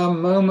my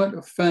moment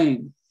of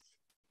fame.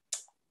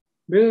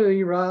 Billy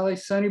Lee Riley,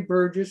 Sonny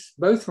Burgess,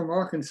 both from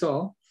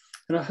Arkansas,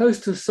 and a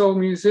host of soul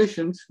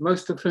musicians,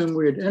 most of whom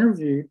we had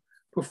interviewed,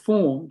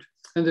 performed,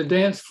 and the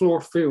dance floor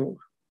filled.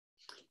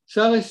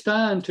 Sally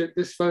Stein took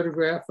this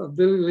photograph of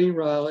Billy Lee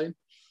Riley,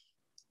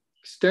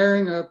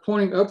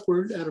 pointing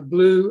upward at a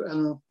blue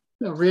and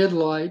a red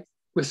light,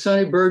 with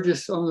Sonny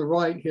Burgess on the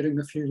right hitting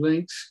a few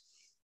links,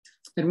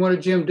 and one of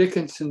Jim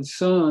Dickinson's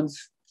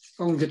sons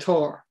on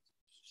guitar.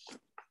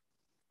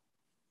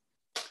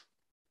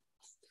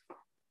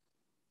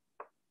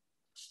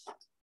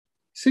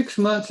 Six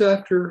months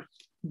after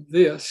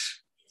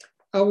this,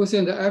 I was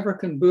in the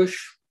African bush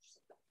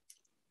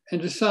and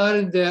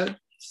decided that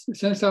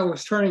since I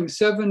was turning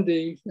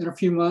 70 in a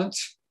few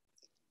months,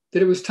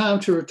 that it was time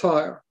to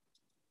retire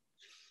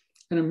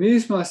and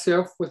amuse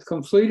myself with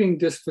completing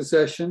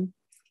Dispossession,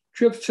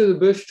 trips to the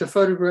bush to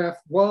photograph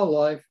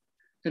wildlife,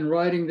 and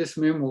writing this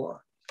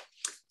memoir.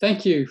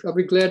 Thank you. I'll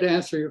be glad to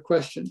answer your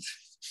questions.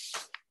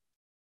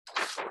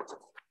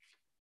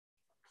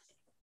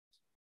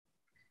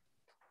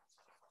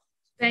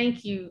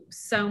 Thank you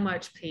so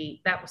much,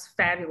 Pete. That was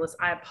fabulous.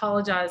 I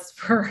apologize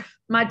for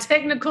my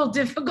technical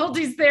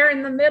difficulties there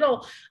in the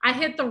middle. I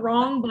hit the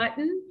wrong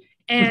button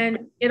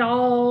and it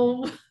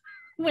all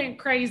went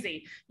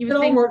crazy. It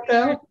all worked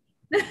out.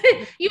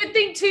 You would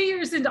think 2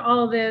 years into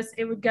all of this,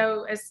 it would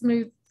go as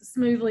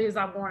smoothly as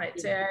I want it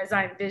to, as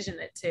I envision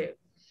it to.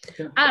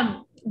 Okay.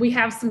 We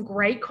have some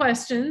great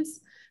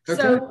questions.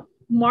 Okay. So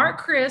Mark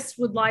Chris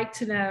would like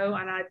to know,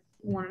 and I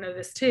want to know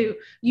this too.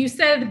 You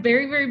said at the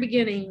very, very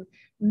beginning,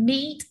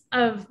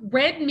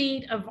 red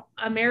meat of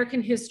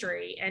American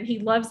history, and he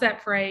loves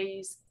that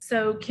phrase.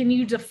 So can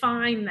you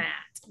define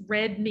that,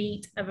 red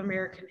meat of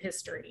American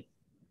history?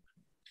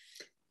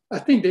 I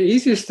think the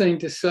easiest thing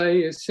to say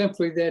is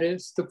simply that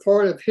it's the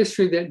part of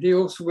history that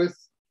deals with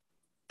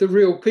the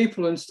real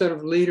people instead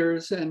of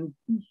leaders and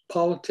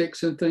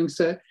politics and things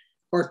that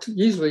are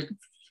usually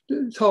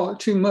taught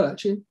too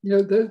much. You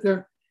know,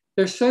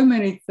 there's so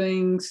many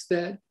things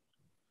that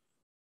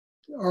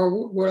are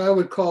what I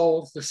would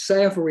call the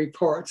savory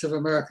parts of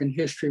American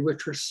history,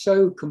 which are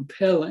so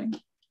compelling.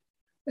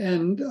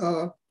 And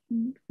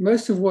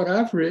most of what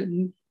I've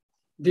written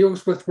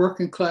deals with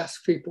working class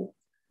people.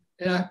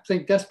 And I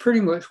think that's pretty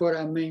much what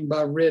I mean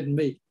by red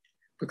meat,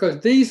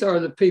 because these are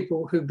the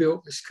people who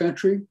built this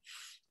country,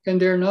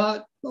 and they're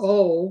not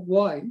all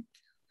white,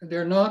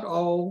 they're not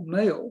all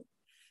male.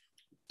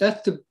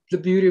 That's the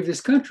beauty of this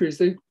country, is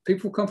that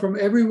people come from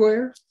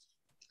everywhere,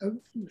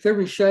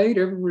 every shade,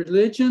 every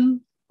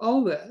religion,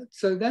 all that.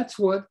 So that's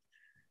what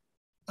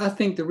I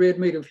think the red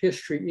meat of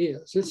history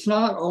is. It's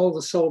not all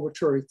the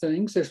celebratory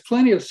things. There's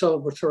plenty of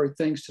celebratory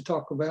things to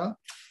talk about,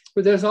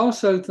 but there's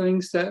also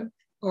things that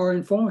are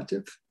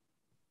informative.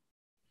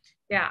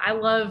 Yeah,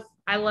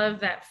 I I love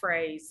that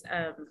phrase.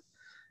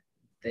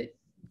 The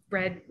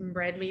red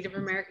meat of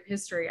American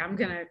history. I'm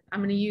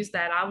gonna use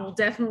that. I will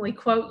definitely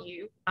quote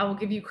you. I will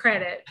give you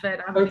credit, but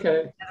I'm gonna use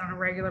that on a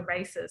regular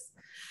basis.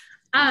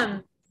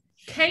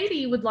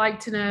 Katie would like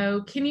to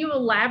know, can you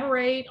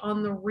elaborate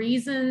on the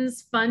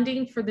reasons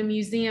funding for the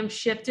museum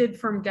shifted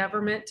from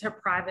government to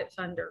private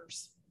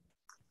funders?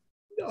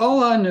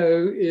 All I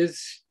know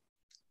is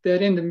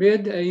that in the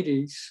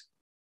mid-'80s,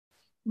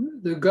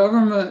 the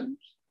government,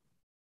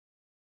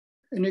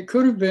 and it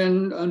could have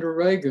been under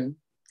Reagan,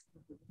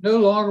 no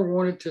longer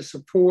wanted to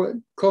support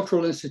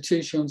cultural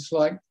institutions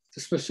like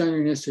the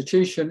Smithsonian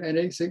Institution and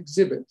its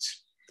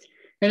exhibits.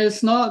 And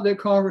it's not that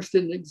Congress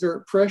didn't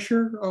exert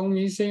pressure on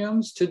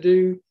museums to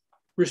do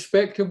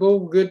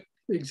respectable, good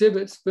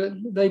exhibits, but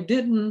they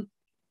didn't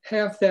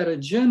have that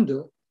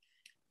agenda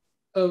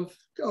of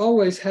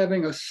always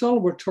having a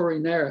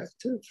celebratory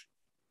narrative.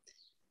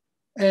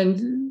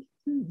 And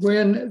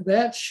when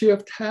that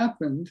shift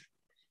happened,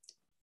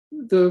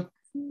 the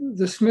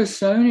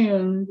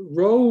Smithsonian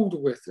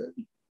rolled with it.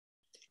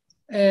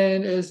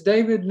 And as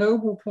David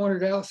Noble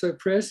pointed out so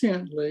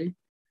presciently,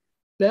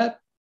 that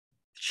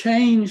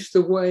changed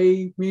the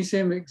way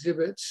museum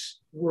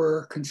exhibits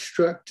were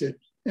constructed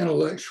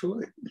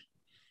intellectually.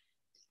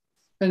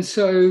 And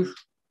so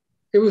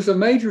it was a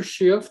major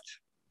shift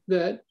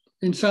that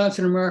in Science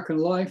and American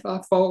Life,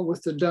 I fought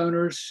with the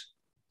donors.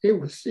 It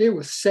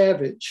was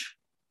savage.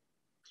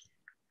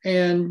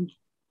 And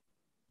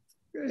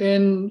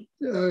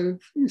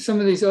some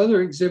of these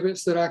other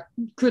exhibits that I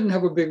couldn't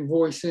have a big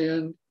voice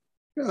in,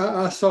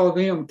 I saw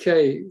them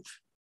cave.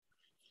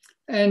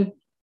 And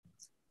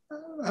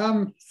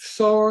I'm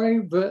sorry,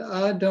 but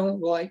I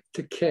don't like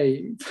to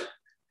cave.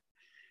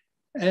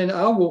 And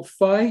I will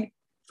fight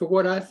for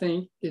what I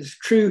think is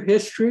true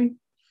history.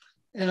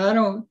 And I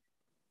don't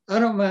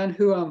mind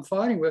who I'm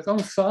fighting with. On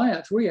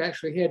science, we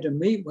actually had to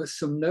meet with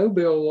some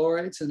Nobel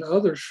laureates and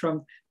others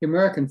from the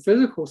American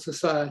Physical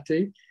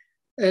Society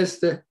as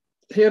the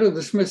head of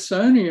the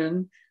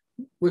Smithsonian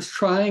was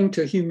trying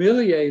to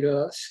humiliate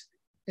us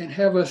and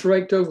have us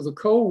raked over the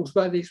coals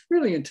by these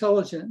really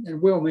intelligent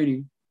and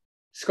well-meaning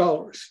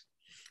scholars.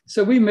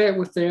 So we met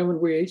with them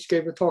and we each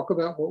gave a talk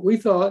about what we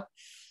thought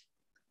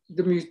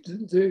the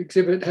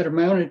exhibit had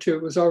amounted to.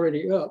 It was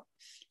already up.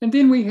 And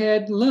then we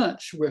had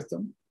lunch with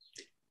them.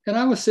 And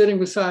I was sitting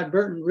beside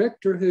Burton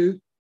Richter, who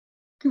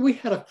we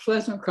had a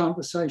pleasant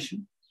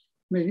conversation.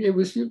 I mean, it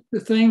was the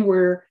thing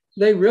where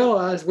they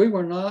realized we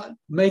were not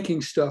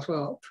making stuff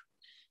up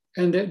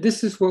and that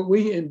this is what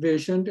we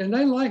envisioned, and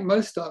they liked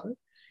most of it.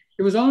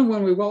 It was only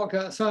when we walked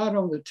outside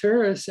on the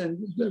terrace and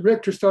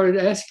Richter started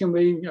asking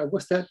me, you know,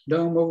 what's that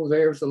dome over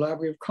there? It's the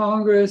Library of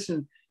Congress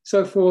and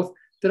so forth,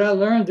 that I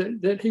learned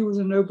that he was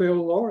a Nobel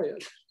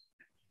laureate.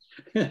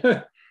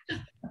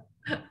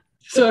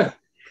 So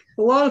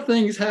a lot of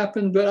things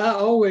happened, but I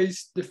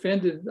always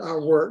defended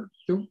our work.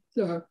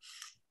 And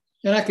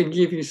I can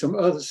give you some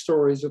other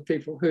stories of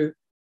people who,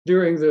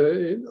 during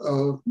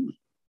the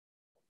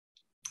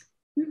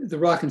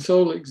Rock and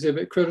Soul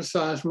exhibit,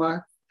 criticized my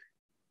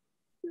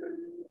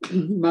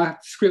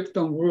script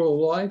on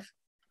rural life,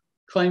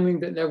 claiming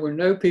that there were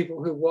no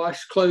people who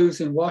washed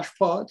clothes in wash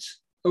pots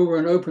over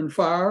an open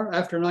fire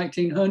after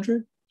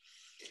 1900.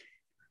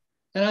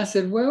 And I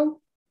said,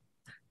 well,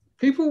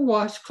 people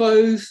washed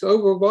clothes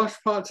over wash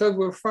pots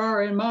over a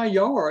fire in my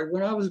yard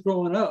when I was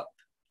growing up,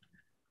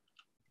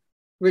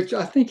 which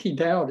I think he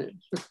doubted.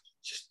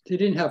 Just, he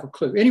didn't have a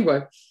clue.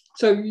 Anyway,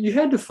 so you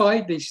had to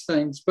fight these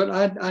things, but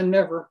I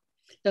never,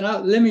 and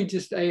let me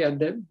just add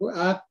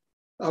that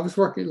I was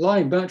working,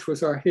 Lonnie Bunch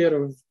was our head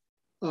of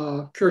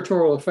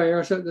curatorial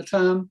affairs at the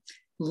time.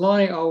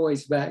 Lonnie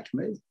always backed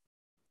me.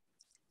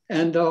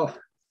 And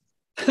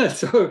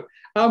so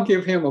I'll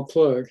give him a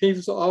plug. He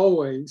was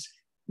always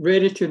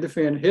ready to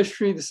defend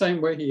history the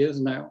same way he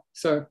is now.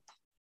 So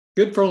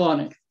good for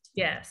Lonnie.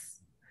 Yes.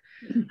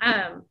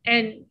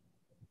 And,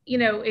 you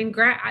know,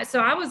 so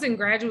I was in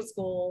graduate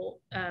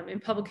school in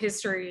public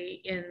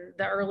history in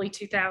the early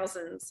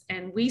 2000s,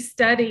 and we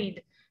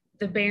studied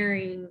the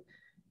Bering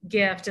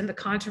gift and the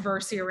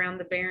controversy around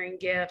the Bering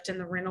gift and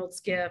the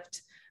Reynolds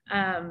gift.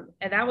 And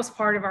that was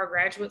part of our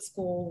graduate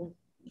school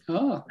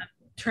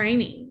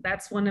training.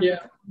 That's one of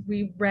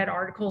we read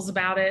articles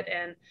about it.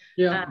 And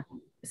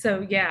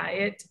so, yeah,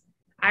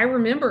 I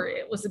remember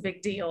it was a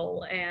big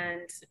deal.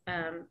 And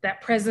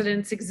that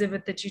president's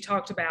exhibit that you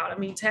talked about, I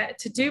mean,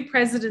 to do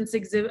president's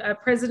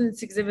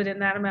exhibit in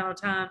that amount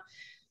of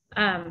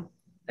time,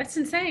 that's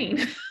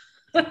insane.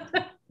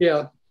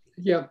 Yeah.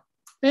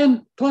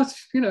 And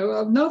plus, you know,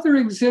 another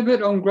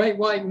exhibit on great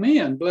white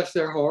men, bless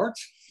their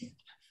hearts.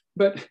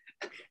 But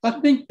I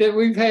think that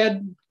we've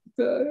had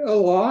a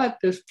lot.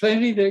 There's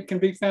plenty that can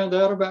be found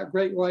out about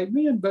great white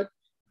men, but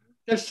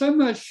there's so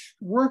much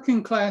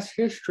working class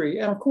history.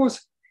 And of course,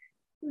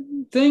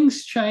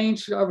 things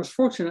changed. I was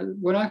fortunate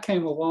when I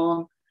came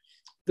along,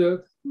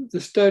 the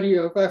study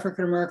of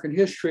African-American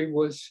history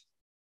was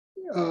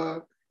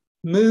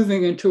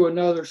moving into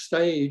another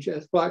stage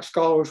as Black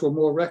scholars were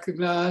more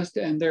recognized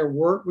and their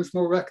work was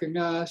more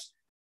recognized,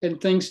 and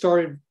things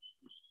started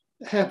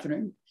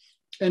happening.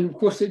 And of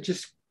course, it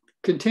just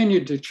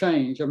continued to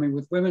change. I mean,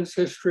 with women's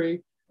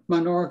history,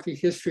 minority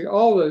history,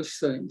 all those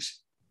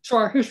things. So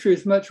our history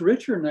is much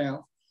richer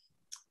now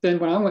than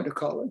when I went to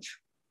college.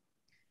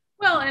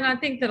 Well, and I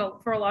think that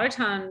for a lot of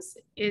times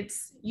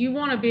it's, you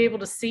want to be able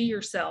to see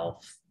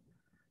yourself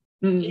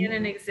in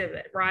an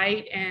exhibit,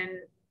 right?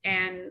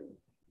 And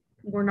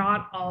we're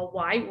not all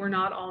white, we're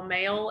not all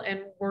male,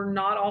 and we're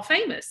not all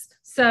famous.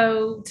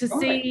 So to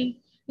see,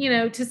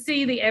 to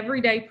see the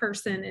everyday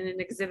person in an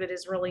exhibit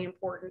is really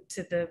important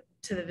to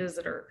the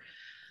visitor.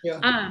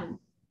 Yeah.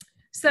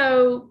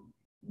 So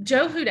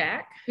Joe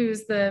Hudak,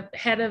 who's the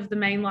head of the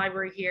main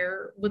library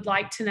here, would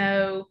like to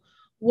know,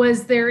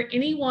 was there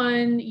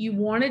anyone you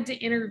wanted to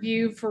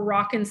interview for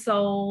Rock and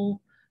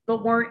Soul,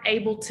 but weren't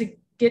able to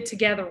get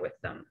together with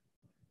them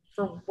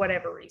for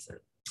whatever reason?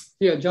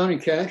 Yeah, Johnny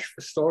Cash,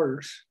 for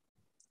starters.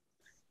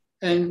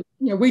 And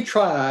we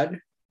tried,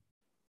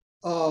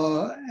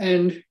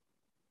 and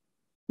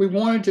we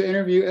wanted to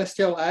interview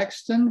Estelle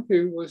Axton,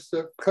 who was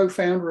the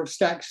co-founder of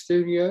Stack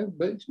Studio,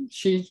 but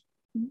she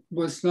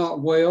was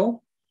not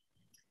well.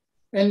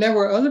 And there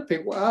were other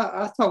people.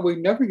 I thought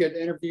we'd never get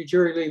to interview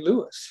Jerry Lee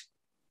Lewis,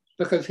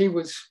 because he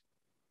was,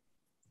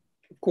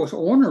 of course,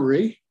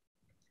 ornery,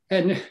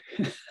 and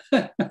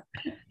one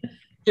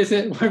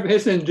of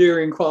his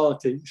endearing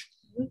qualities.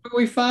 But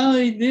we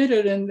finally did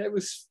it, and it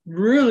was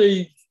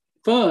really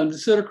fun to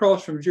sit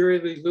across from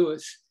Jerry Lee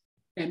Lewis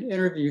and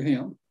interview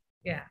him.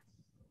 Yeah,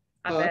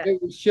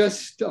 it was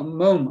just a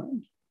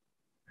moment.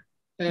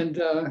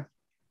 And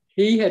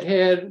he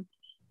had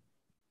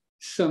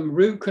some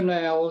root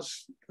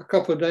canals a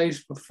couple of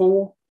days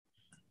before.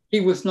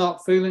 He was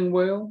not feeling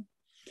well.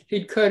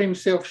 He'd cut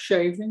himself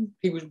shaving.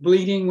 He was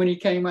bleeding when he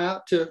came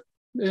out to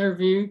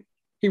interview.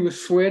 He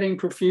was sweating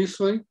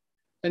profusely.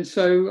 And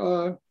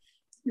so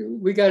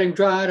we got him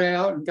dried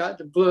out and got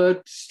the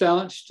blood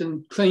staunched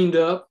and cleaned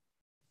up.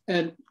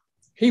 And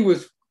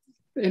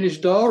and his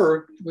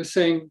daughter was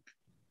saying,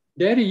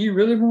 "Daddy, you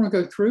really want to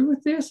go through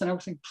with this?" And I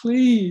was saying,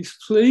 "Please,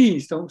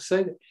 please don't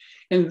say that."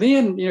 And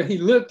then, he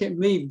looked at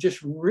me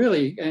just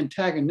really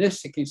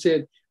antagonistic and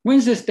said,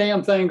 "When's this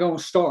damn thing going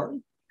to start?"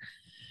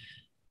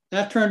 And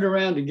I turned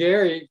around to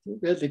Gary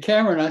at the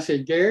camera and I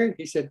said, "Gary,"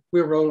 he said,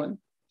 "we're rolling."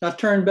 I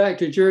turned back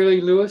to Jerry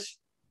Lee Lewis,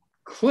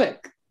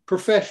 click,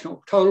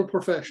 professional, total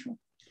professional.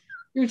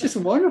 It was just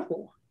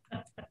wonderful.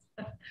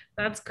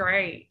 That's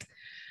great.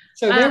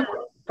 So there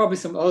were probably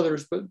some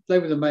others, but they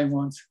were the main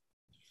ones.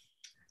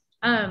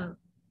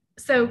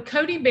 So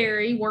Cody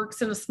Berry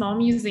works in a small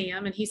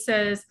museum, and he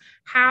says,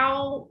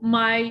 how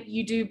might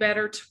you do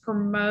better to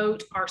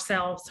promote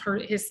ourselves,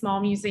 his small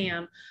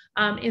museum,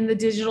 in the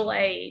digital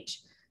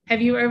age?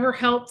 Have you ever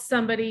helped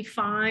somebody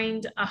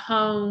find a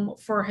home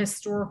for a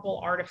historical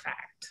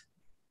artifact?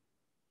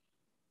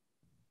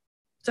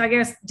 So I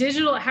guess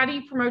digital, how do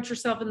you promote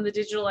yourself in the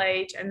digital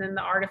age? And then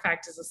the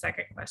artifact is a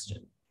second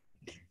question.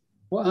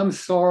 Well, I'm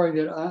sorry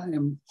that I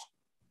am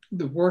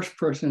the worst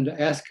person to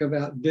ask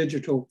about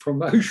digital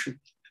promotion.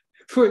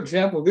 For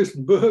example, this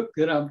book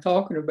that I'm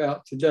talking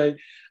about today,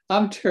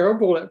 I'm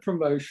terrible at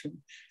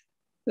promotion.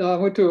 I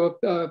went to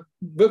a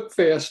book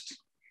fest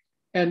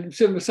and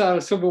sitting beside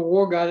a Civil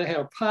War guy that had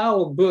a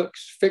pile of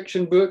books,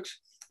 fiction books,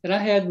 and I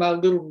had my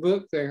little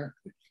book there,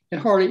 and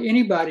hardly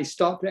anybody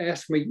stopped to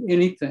ask me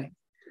anything.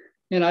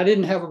 And I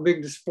didn't have a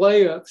big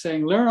display up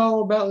saying, "Learn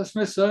all about the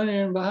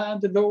Smithsonian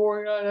behind the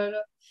door."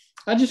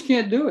 I just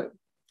can't do it.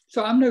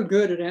 So I'm no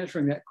good at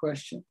answering that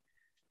question.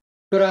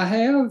 But I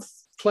have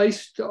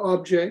placed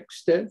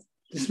objects that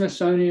the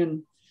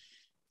Smithsonian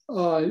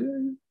got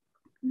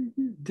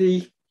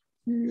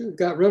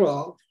rid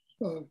of.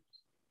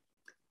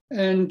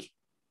 And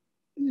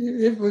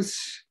it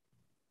was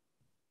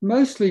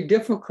mostly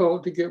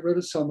difficult to get rid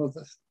of some of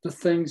the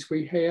things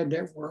we had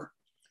that were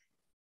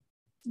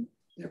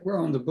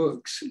on the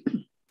books.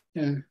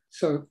 And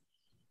so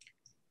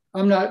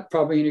I'm not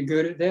probably any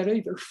good at that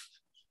either,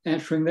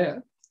 answering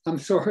that. I'm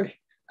sorry.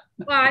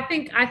 Well, I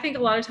think a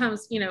lot of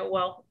times,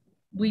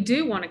 we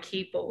do want to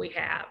keep what we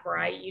have,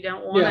 right? You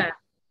don't want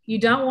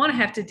to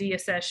have to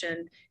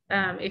deaccession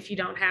if you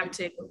don't have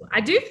to.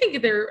 I do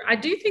think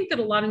that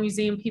a lot of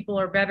museum people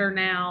are better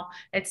now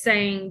at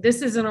saying,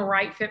 this isn't a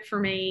right fit for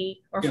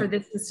me or for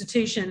this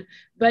institution,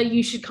 but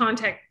you should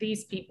contact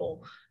these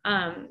people.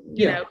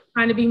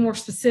 Trying to be more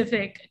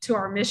specific to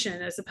our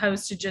mission as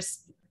opposed to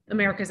just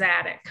America's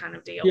Attic kind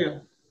of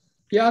deal.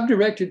 Yeah, I've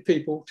directed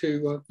people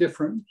to a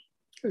different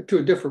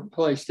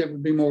place that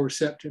would be more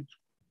receptive.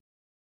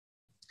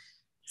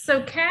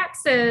 So Kat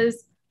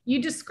says,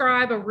 you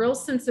describe a real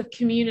sense of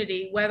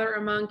community, whether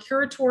among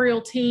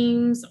curatorial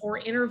teams or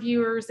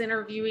interviewers,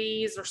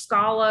 interviewees, or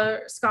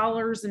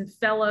scholars and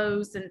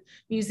fellows and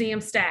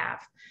museum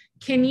staff.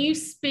 Can you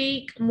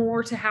speak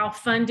more to how the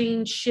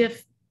funding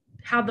shift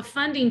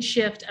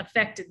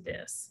affected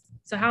this?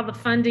 So how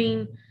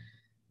the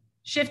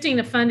shifting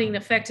of funding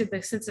affected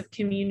the sense of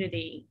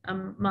community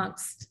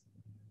amongst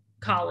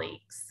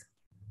colleagues?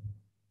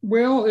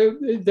 Well,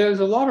 there's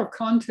a lot of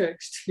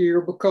context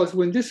here, because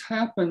when this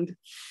happened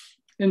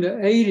in the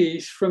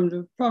 80s,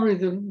 from probably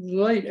the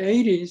late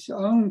 80s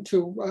on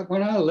to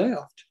when I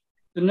left,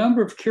 the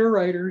number of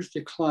curators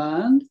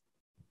declined,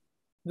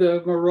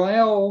 the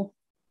morale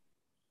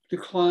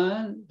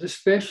declined, the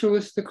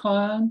specialists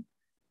declined.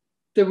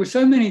 There were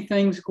so many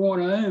things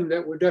going on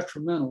that were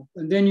detrimental.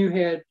 And then you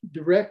had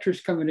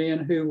directors coming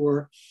in who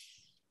were,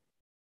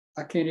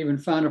 I can't even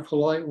find a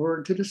polite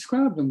word to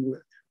describe them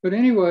with. But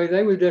anyway,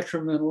 they were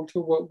detrimental to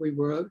what we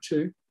were up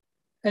to.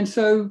 And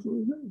so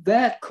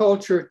that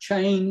culture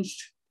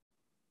changed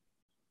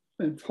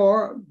in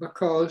part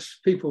because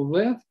people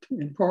left,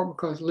 in part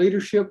because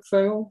leadership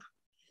failed.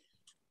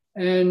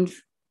 And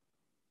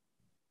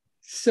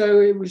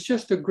so it was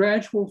just a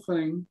gradual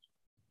thing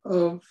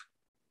of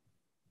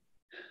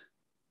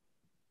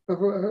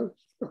a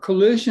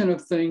collision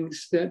of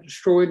things that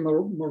destroyed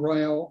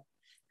morale.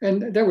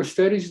 And there were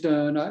studies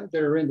done that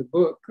are in the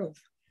book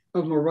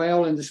of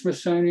morale in the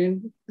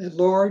Smithsonian at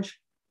large,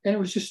 and it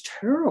was just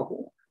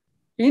terrible.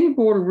 Any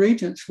board of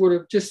regents would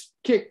have just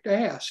kicked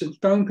ass and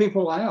thrown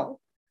people out,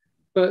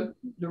 but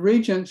the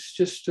regents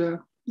just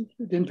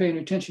didn't pay any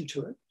attention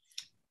to it.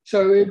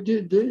 So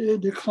it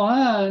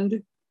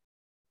declined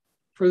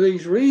for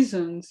these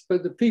reasons,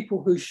 but the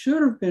people who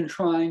should have been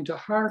trying to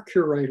hire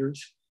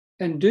curators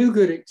and do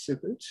good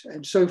exhibits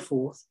and so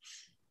forth,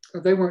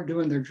 they weren't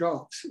doing their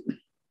jobs.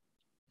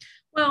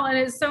 Well, and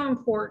it's so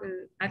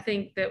important, I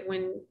think, that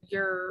when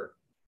you're,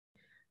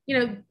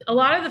 a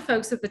lot of the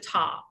folks at the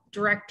top,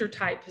 director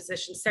type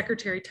positions,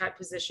 secretary type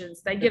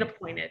positions, they get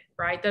appointed,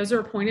 right? Those are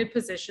appointed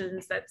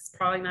positions. That's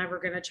probably never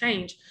going to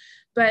change.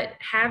 But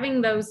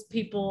having those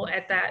people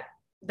at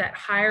that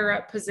higher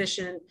up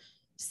position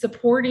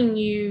supporting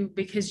you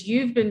because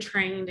you've been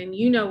trained and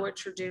you know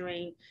what you're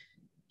doing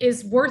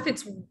is worth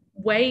its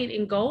weight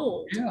in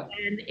gold. Yeah.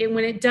 And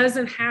when it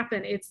doesn't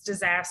happen, it's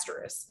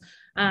disastrous.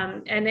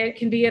 And it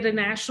can be at a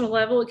national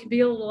level, it can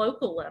be at a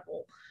local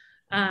level.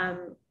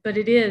 But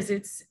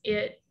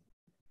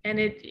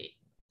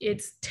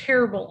it's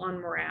terrible on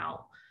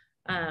morale.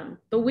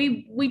 But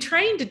we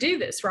train to do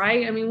this,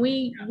 right? I mean,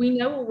 we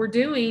know what we're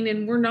doing,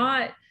 and we're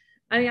not.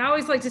 I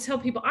always like to tell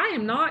people I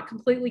am not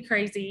completely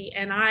crazy,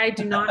 and I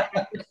do not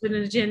have an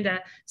agenda.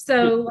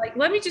 So,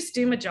 let me just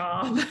do my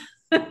job.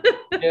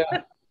 Yeah.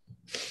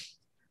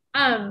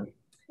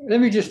 Let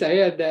me just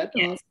add that,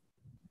 yes.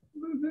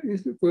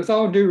 With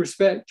all due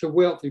respect to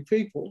wealthy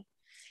people,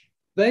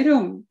 they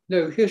don't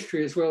know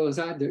history as well as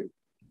I do,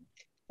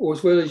 or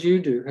as well as you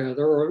do,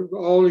 Heather, or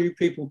all of you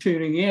people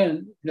tuning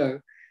in know.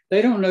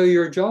 They don't know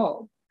your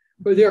job,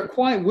 but they're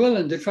quite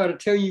willing to try to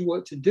tell you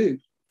what to do.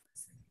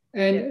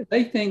 And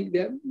they think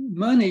that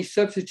money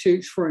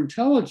substitutes for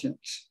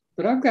intelligence,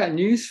 but I've got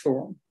news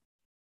for them.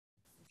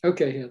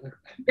 Okay, Heather.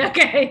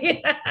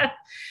 Okay.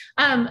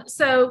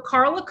 So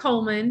Carla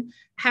Coleman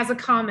has a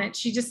comment.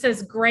 She just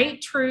says,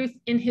 great truth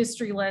in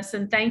history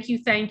lesson. Thank you.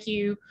 Thank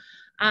you.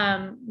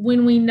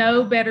 When we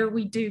know better,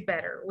 we do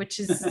better, which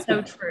is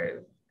so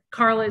true.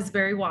 Carla is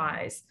very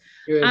wise.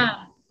 Good.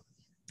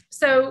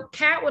 So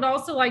Kat would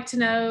also like to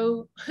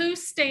know who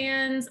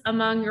stands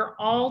among your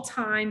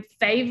all-time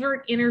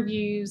favorite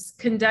interviews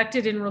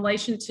conducted in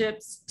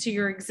relationships to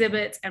your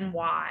exhibits and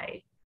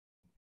why?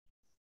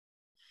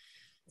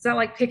 Is that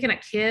like picking a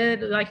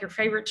kid, like your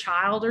favorite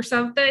child or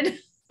something?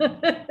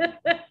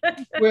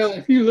 Well,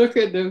 if you look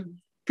at the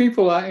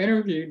people I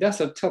interviewed, that's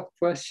a tough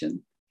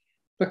question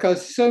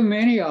because so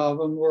many of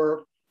them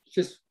were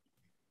just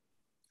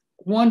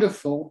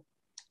wonderful.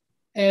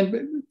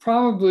 And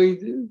probably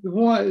the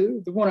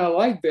one I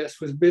liked best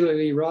was Billy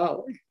Lee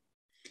Riley.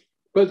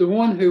 But the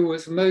one who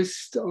was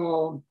most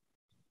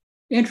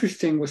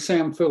interesting was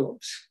Sam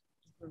Phillips,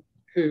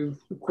 who,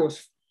 of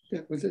course,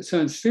 was at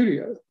Sun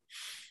Studio.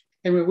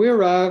 And when we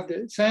arrived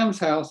at Sam's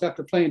house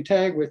after playing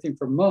tag with him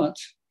for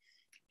months,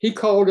 he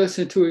called us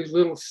into his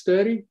little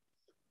study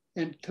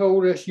and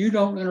told us, "You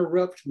don't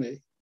interrupt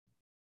me.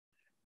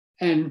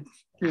 And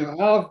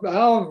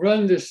I'll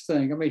run this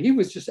thing." I mean, he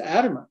was just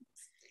adamant.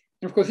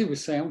 And of course, he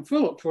was Sam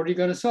Phillips. What are you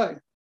going to say?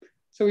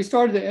 So we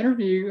started the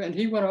interview, and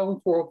he went on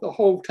for the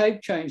whole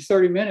tape change,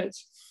 30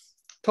 minutes,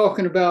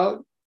 talking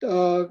about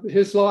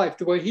his life,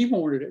 the way he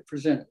wanted it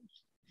presented.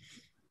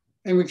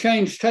 And we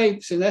changed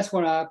tapes, and that's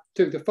when I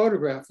took the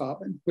photograph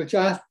of him, which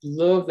I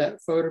love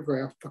that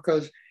photograph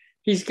because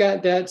he's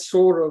got that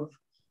sort of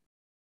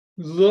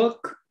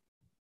look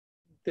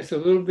that's a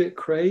little bit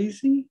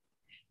crazy.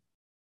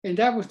 And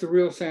that was the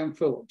real Sam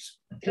Phillips.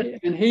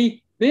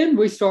 And then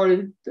we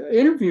started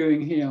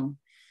interviewing him,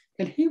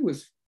 and he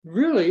was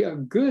really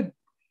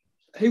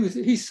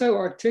he's so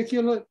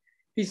articulate.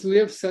 He's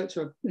lived such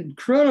an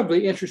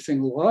incredibly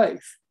interesting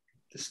life.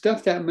 The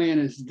stuff that man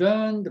has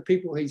done, the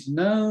people he's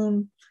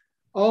known,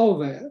 all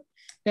that.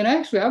 And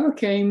actually, I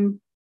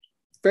became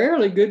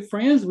fairly good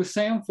friends with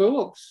Sam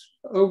Phillips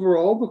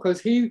overall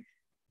because he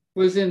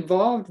was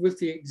involved with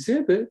the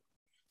exhibit.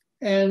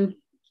 And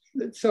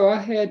so I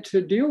had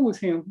to deal with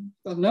him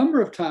a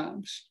number of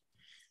times.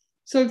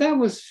 So that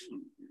was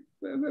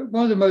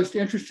one of the most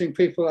interesting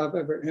people I've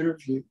ever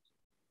interviewed.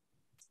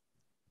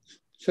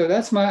 So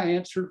that's my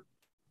answer.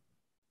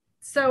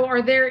 So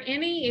are there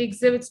any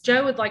exhibits,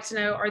 Joe would like to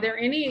know, are there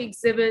any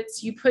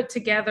exhibits you put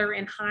together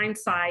in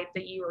hindsight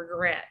that you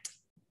regret?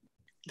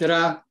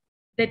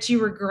 That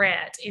you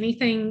regret?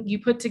 Anything you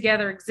put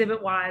together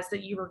exhibit-wise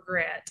that you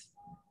regret?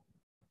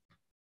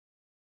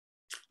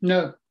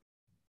 No.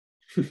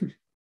 I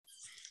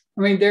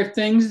mean, there are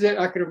things that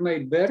I could have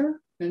made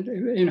better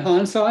in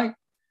hindsight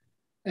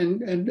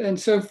and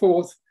so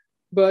forth.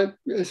 But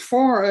as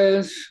far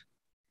as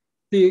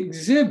the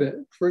exhibit,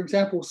 for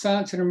example,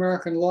 Science in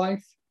American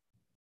Life,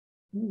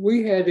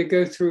 we had to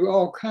go through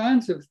all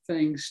kinds of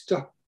things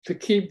to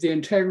keep the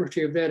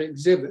integrity of that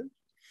exhibit.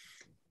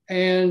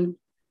 And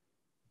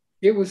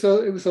it was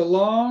a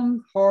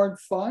long, hard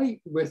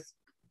fight with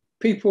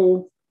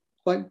people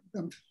like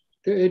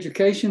the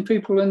education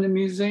people in the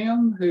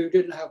museum who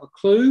didn't have a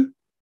clue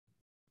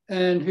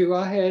and who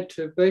I had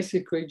to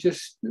basically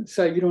just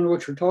say, you don't know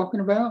what you're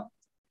talking about.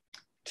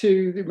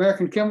 To the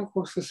American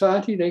Chemical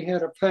Society, they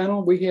had a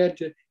panel. We had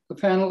a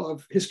panel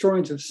of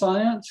historians of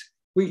science.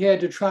 We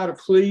had to try to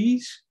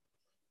please.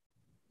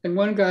 And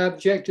one guy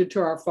objected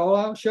to our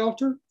fallout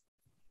shelter.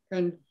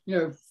 And,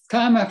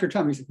 time after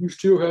time, he said, you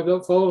still have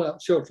that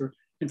fallout shelter.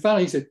 And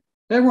finally he said,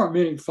 there weren't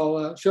many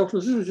fallout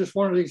shelters. This was just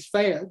one of these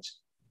fads.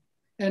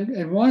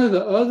 And one of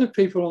the other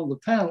people on the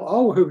panel,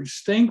 all who were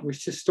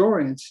distinguished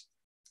historians,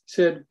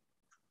 said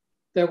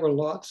there were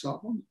lots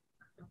of them.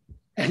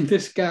 And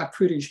this guy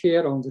put his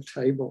head on the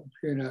table,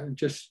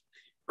 just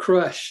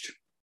crushed.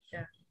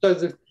 Yeah.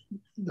 So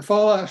the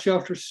fallout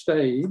shelter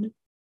stayed.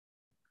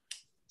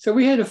 So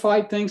we had to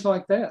fight things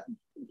like that.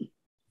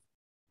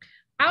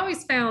 I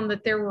always found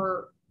that there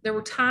were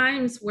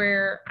times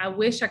where I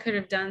wish I could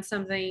have done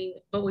something,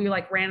 but we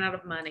ran out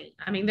of money.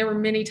 I mean, there were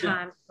many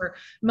times where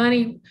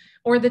money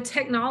or the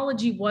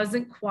technology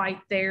wasn't quite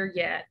there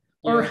yet.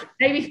 Or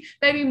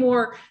maybe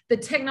more, the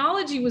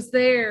technology was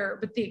there,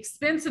 but the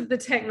expense of the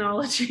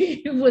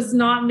technology was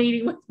not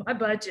meeting with my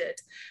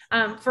budget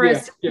for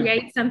us to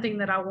create something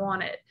that I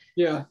wanted.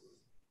 Yeah.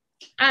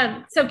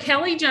 So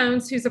Kelly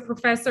Jones, who's a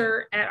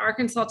professor at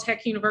Arkansas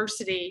Tech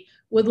University,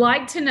 would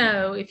like to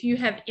know if you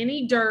have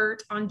any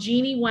dirt on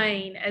Jeannie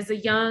Wayne as a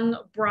young,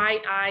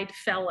 bright-eyed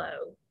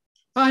fellow.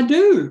 I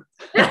do.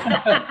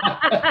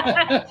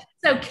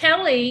 So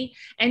Kelly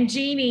and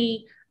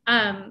Jeannie,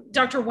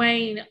 Dr.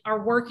 Wayne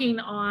are working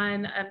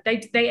on,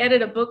 they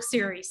edit a book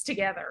series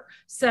together.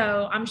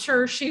 So I'm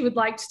sure she would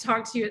like to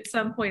talk to you at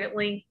some point at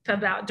length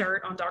about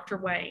dirt on Dr.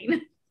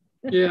 Wayne.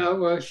 Yeah,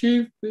 well,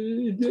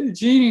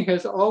 Jeannie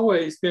has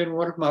always been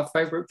one of my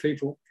favorite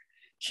people.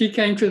 She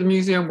came to the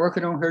museum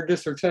working on her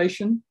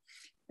dissertation.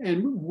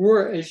 And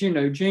as you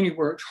know, Jeannie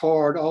works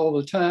hard all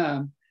the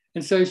time.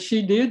 And so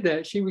she did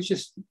that. She was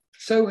just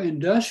so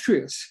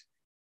industrious.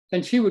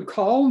 And she would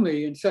call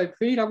me and say,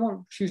 Pete,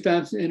 she's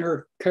down in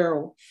her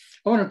Carol,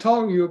 I want to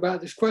talk to you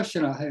about this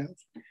question I have.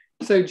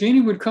 So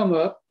Jeannie would come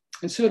up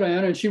and sit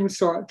down and she would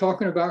start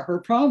talking about her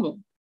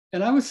problem.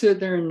 And I would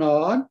sit there and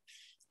nod.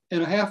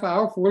 And a half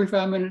hour,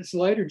 45 minutes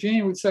later,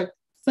 Jeannie would say,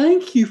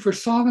 thank you for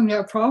solving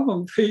that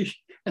problem, Pete.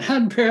 And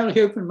I'd barely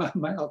open my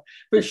mouth,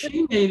 but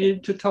she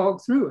needed to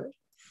talk through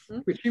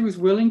it, which she was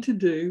willing to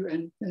do.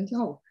 And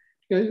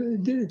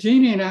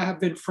Jeannie and I have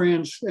been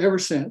friends ever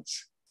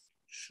since.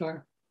 So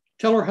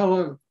tell her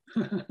hello.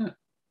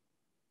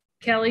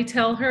 Kelly,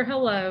 tell her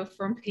hello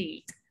from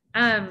Pete.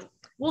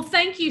 Well,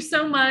 thank you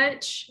so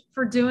much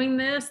for doing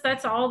this.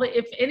 That's all.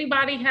 If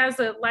anybody has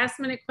a last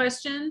minute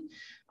question,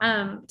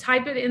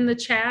 type it in the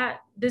chat.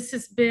 This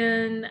has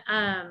been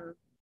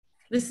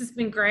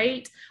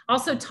great.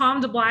 Also,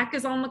 Tom DeBlack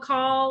is on the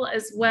call,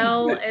 as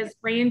well as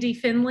Randy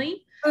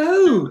Finley.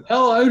 Oh,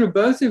 hello to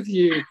both of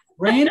you.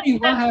 Randy,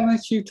 why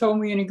haven't you told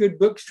me any good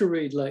books to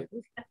read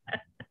lately?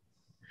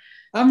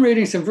 I'm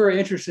reading some very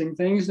interesting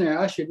things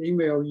now. I should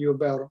email you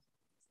about them.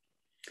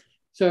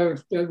 So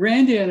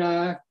Randy and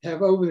I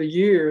have over the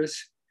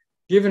years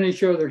given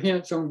each other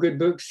hints on good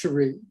books to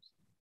read.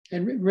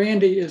 And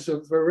Randy is a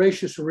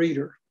voracious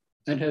reader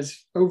and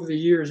has over the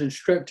years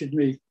instructed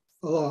me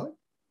a lot.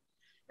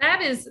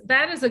 That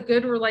is a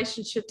good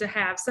relationship to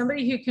have.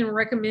 Somebody who can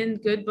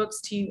recommend good books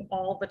to you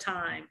all the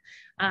time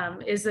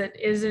is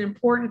an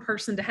important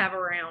person to have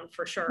around,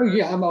 for sure. Oh,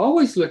 yeah, I'm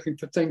always looking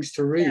for things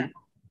to read.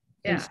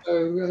 Yeah. And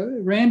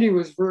so Randy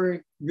was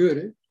very good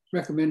at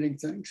recommending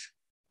things.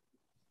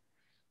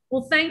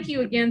 Well, thank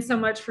you again so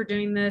much for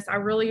doing this. I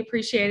really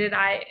appreciate it.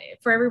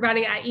 For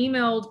everybody, I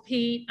emailed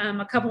Pete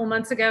a couple of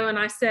months ago and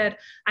I said,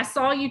 I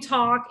saw you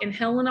talk in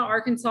Helena,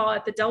 Arkansas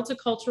at the Delta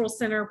Cultural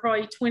Center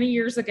probably 20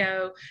 years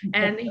ago,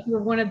 and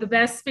you're one of the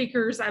best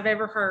speakers I've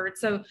ever heard.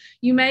 So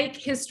you make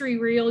history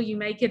real, you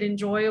make it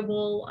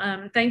enjoyable.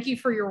 Thank you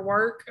for your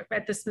work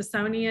at the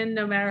Smithsonian,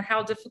 no matter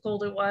how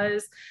difficult it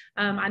was.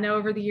 I know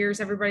over the years,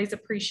 everybody's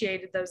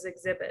appreciated those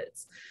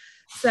exhibits.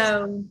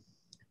 So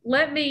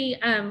let me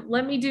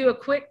do a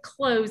quick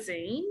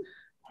closing.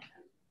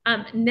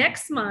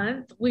 Next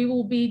month, we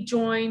will be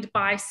joined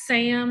by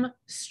Sam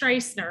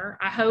Strassner.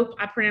 I hope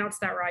I pronounced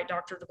that right,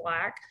 Dr.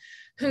 DeBlack,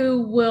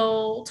 who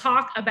will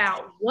talk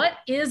about what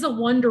is a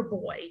Wonder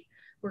Boy.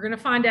 We're going to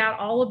find out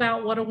all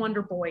about what a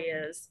Wonder Boy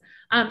is.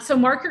 So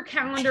mark your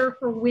calendar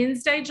for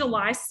Wednesday,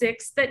 July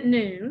 6th at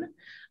noon.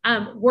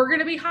 We're going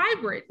to be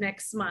hybrid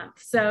next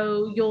month.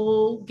 So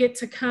you'll get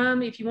to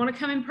come. If you want to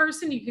come in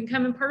person, you can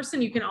come in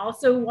person. You can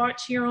also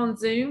watch here on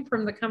Zoom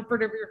from the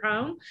comfort of your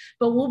home.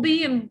 But we'll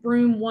be in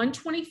room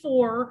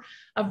 124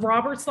 of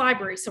Roberts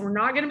Library. So we're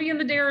not going to be in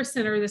the Dara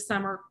Center this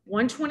summer.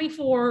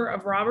 124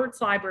 of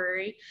Roberts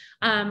Library.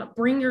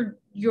 Bring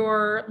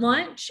your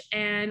lunch,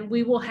 and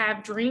we will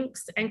have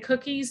drinks and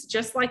cookies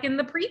just like in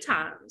the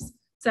pre-times.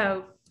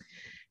 So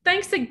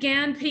thanks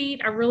again,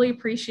 Pete. I really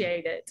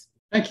appreciate it.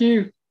 Thank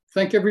you.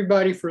 Thank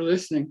everybody for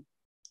listening.